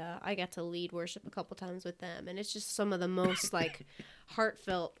 and I got to lead worship a couple times with them, and it's just some of the most like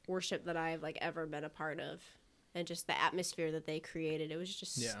heartfelt worship that I've like ever been a part of, and just the atmosphere that they created. It was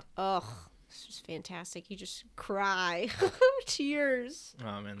just it's just fantastic. You just cry, tears.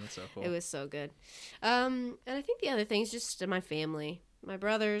 Oh man, that's so cool. It was so good. And I think the other thing is just my family, my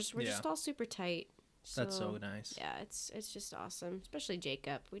brothers. We're just all super tight. So, that's so nice. Yeah, it's just awesome, especially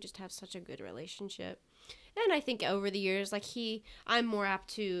Jacob. We just have such a good relationship. And I think over the years, like I'm more apt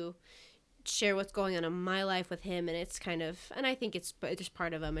to share what's going on in my life with him, and it's kind of, and I think it's just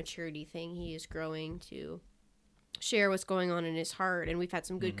part of a maturity thing. He is growing to share what's going on in his heart, and we've had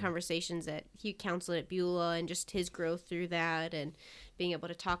some good conversations at he counseled at Beulah, and just his growth through that, and being able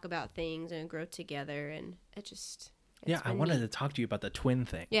to talk about things and grow together, and it just... I wanted to talk to you about the twin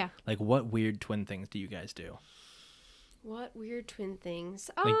thing. Yeah. Like, what weird twin things do you guys do? What weird twin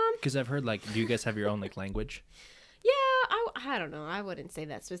things? Because I've heard, like, do you guys have your own, like, language? Yeah, I don't know. I wouldn't say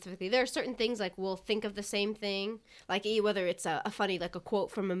that specifically. There are certain things, like, we'll think of the same thing. Like, whether it's a funny, like, a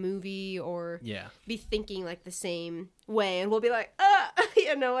quote from a movie or be thinking, like, the same way. And we'll be like,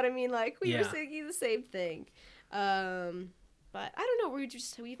 you know what I mean? Like, we were thinking the same thing. But I don't know.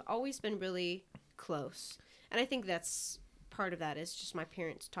 We've always been really close. And I think that's part of that is just my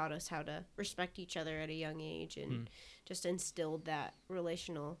parents taught us how to respect each other at a young age and just instilled that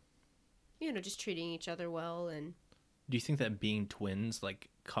relational, just treating each other well. And do you think that being twins like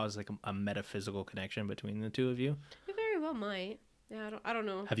caused like a metaphysical connection between the two of you? It very well might. Yeah, I don't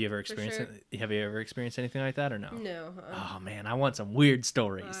know. Have you ever experienced Have you ever experienced anything like that or no? No. Oh man, I want some weird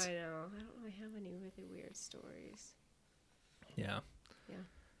stories. I know. I don't really have any really weird stories. Yeah.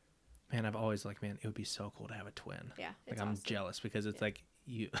 Man, I've always like, man, it would be so cool to have a twin. Yeah, like I'm jealous because it's like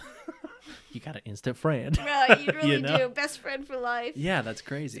you got an instant friend. Right, you really do. Best friend for life. Yeah, that's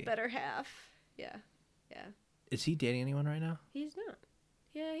crazy. It's better half. Yeah. Is he dating anyone right now? He's not.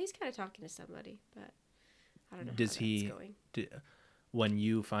 Yeah, he's kind of talking to somebody, but I don't know how that's going. When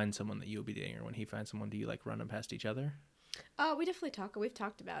you find someone that you'll be dating, or when he finds someone, do you like run them past each other? We definitely talk. We've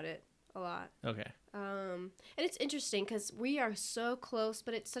talked about it a lot. Okay. And it's interesting because we are so close,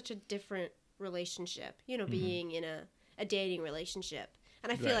 but it's such a different relationship, being in a dating relationship.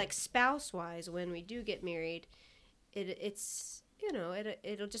 And I feel like spouse-wise, when we do get married, it's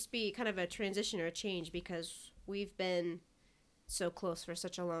it'll just be kind of a transition or a change because we've been so close for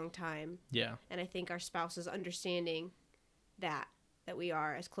such a long time. Yeah. And I think our spouse is understanding that we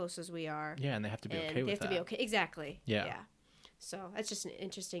are as close as we are. Yeah, and they have to be okay with that. They have to be okay. Exactly. Yeah. So that's just an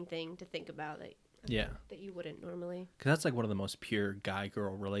interesting thing to think about that you wouldn't normally. Because that's like one of the most pure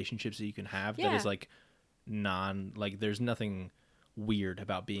guy-girl relationships that you can have. Yeah. That is like there's nothing weird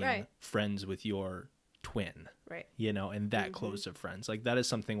about being friends with your twin. Right. And that close of friends. Like that is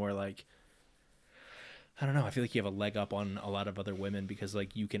something where like, I don't know, I feel like you have a leg up on a lot of other women because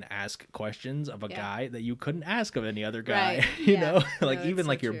like you can ask questions of a guy that you couldn't ask of any other guy. Right. you know? Like no, even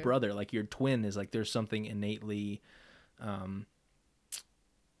like so your brother, like your twin is like there's something innately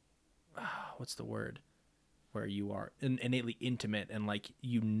what's the word where you are innately intimate and like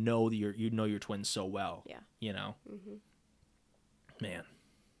you know your twin so well. Man.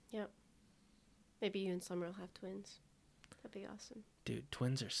 Yep. Maybe you and Summer will have twins. That'd be awesome. Dude,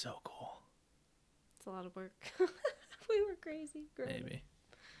 twins are so cool. It's a lot of work. We were crazy. Maybe.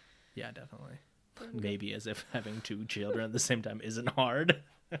 Yeah, definitely. Maybe as if having two children at the same time isn't hard.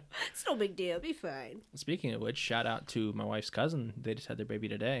 It's no big deal. It'll be fine. Speaking of which, shout out to my wife's cousin. They just had their baby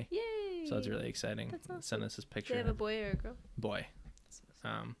today. Yay! So that's really exciting. That's awesome. Send us this picture. Do they have a boy or a girl? Boy.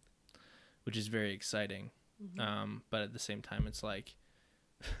 Awesome. Which is very exciting. But at the same time, it's like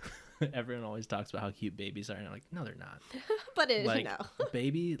everyone always talks about how cute babies are, and I'm like, no, they're not. But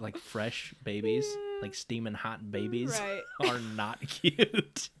baby, like fresh babies, like steaming hot babies, are not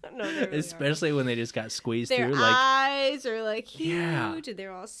cute. No, they really especially when they just got squeezed their through. Their eyes are like huge, and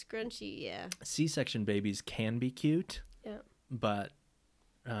they're all scrunchy. Yeah. C-section babies can be cute. Yeah. But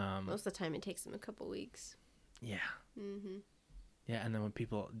most of the time, it takes them a couple weeks. Yeah. Yeah, and then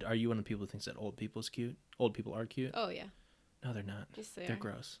are you one of the people who thinks that old people are cute? Oh yeah. No, they're not. Yes, they're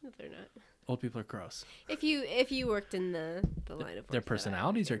gross. No, they're not. Old people are gross. If you worked in the line of work, their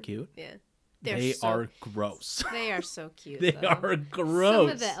personalities are cute. Yeah. They are gross. They are so cute. They are gross. Some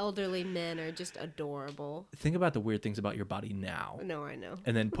of the elderly men are just adorable. Think about the weird things about your body now. No, I know.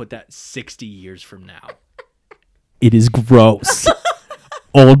 And then put that 60 years from now. It is gross.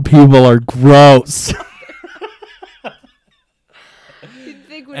 Old people are gross.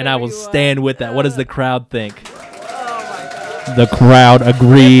 And I will stand with that. What does the crowd think? Oh my God. The crowd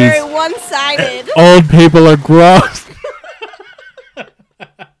agrees. They're very one-sided. Old people are gross.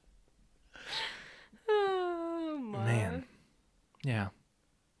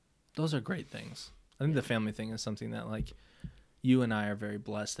 Those are great things. I think the family thing is something that like you and I are very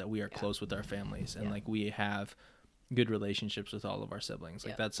blessed that we are close with our families and like we have good relationships with all of our siblings.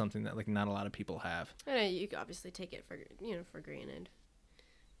 Like that's something that like not a lot of people have. I know you obviously take it for granted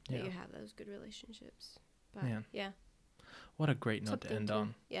that you have those good relationships. But what a great note to end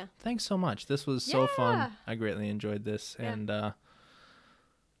on. Yeah. Thanks so much. This was so fun. I greatly enjoyed this. Yeah. And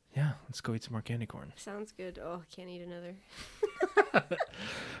let's go eat some more candy corn. Sounds good. Oh, I can't eat another.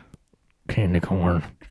 Candy corn.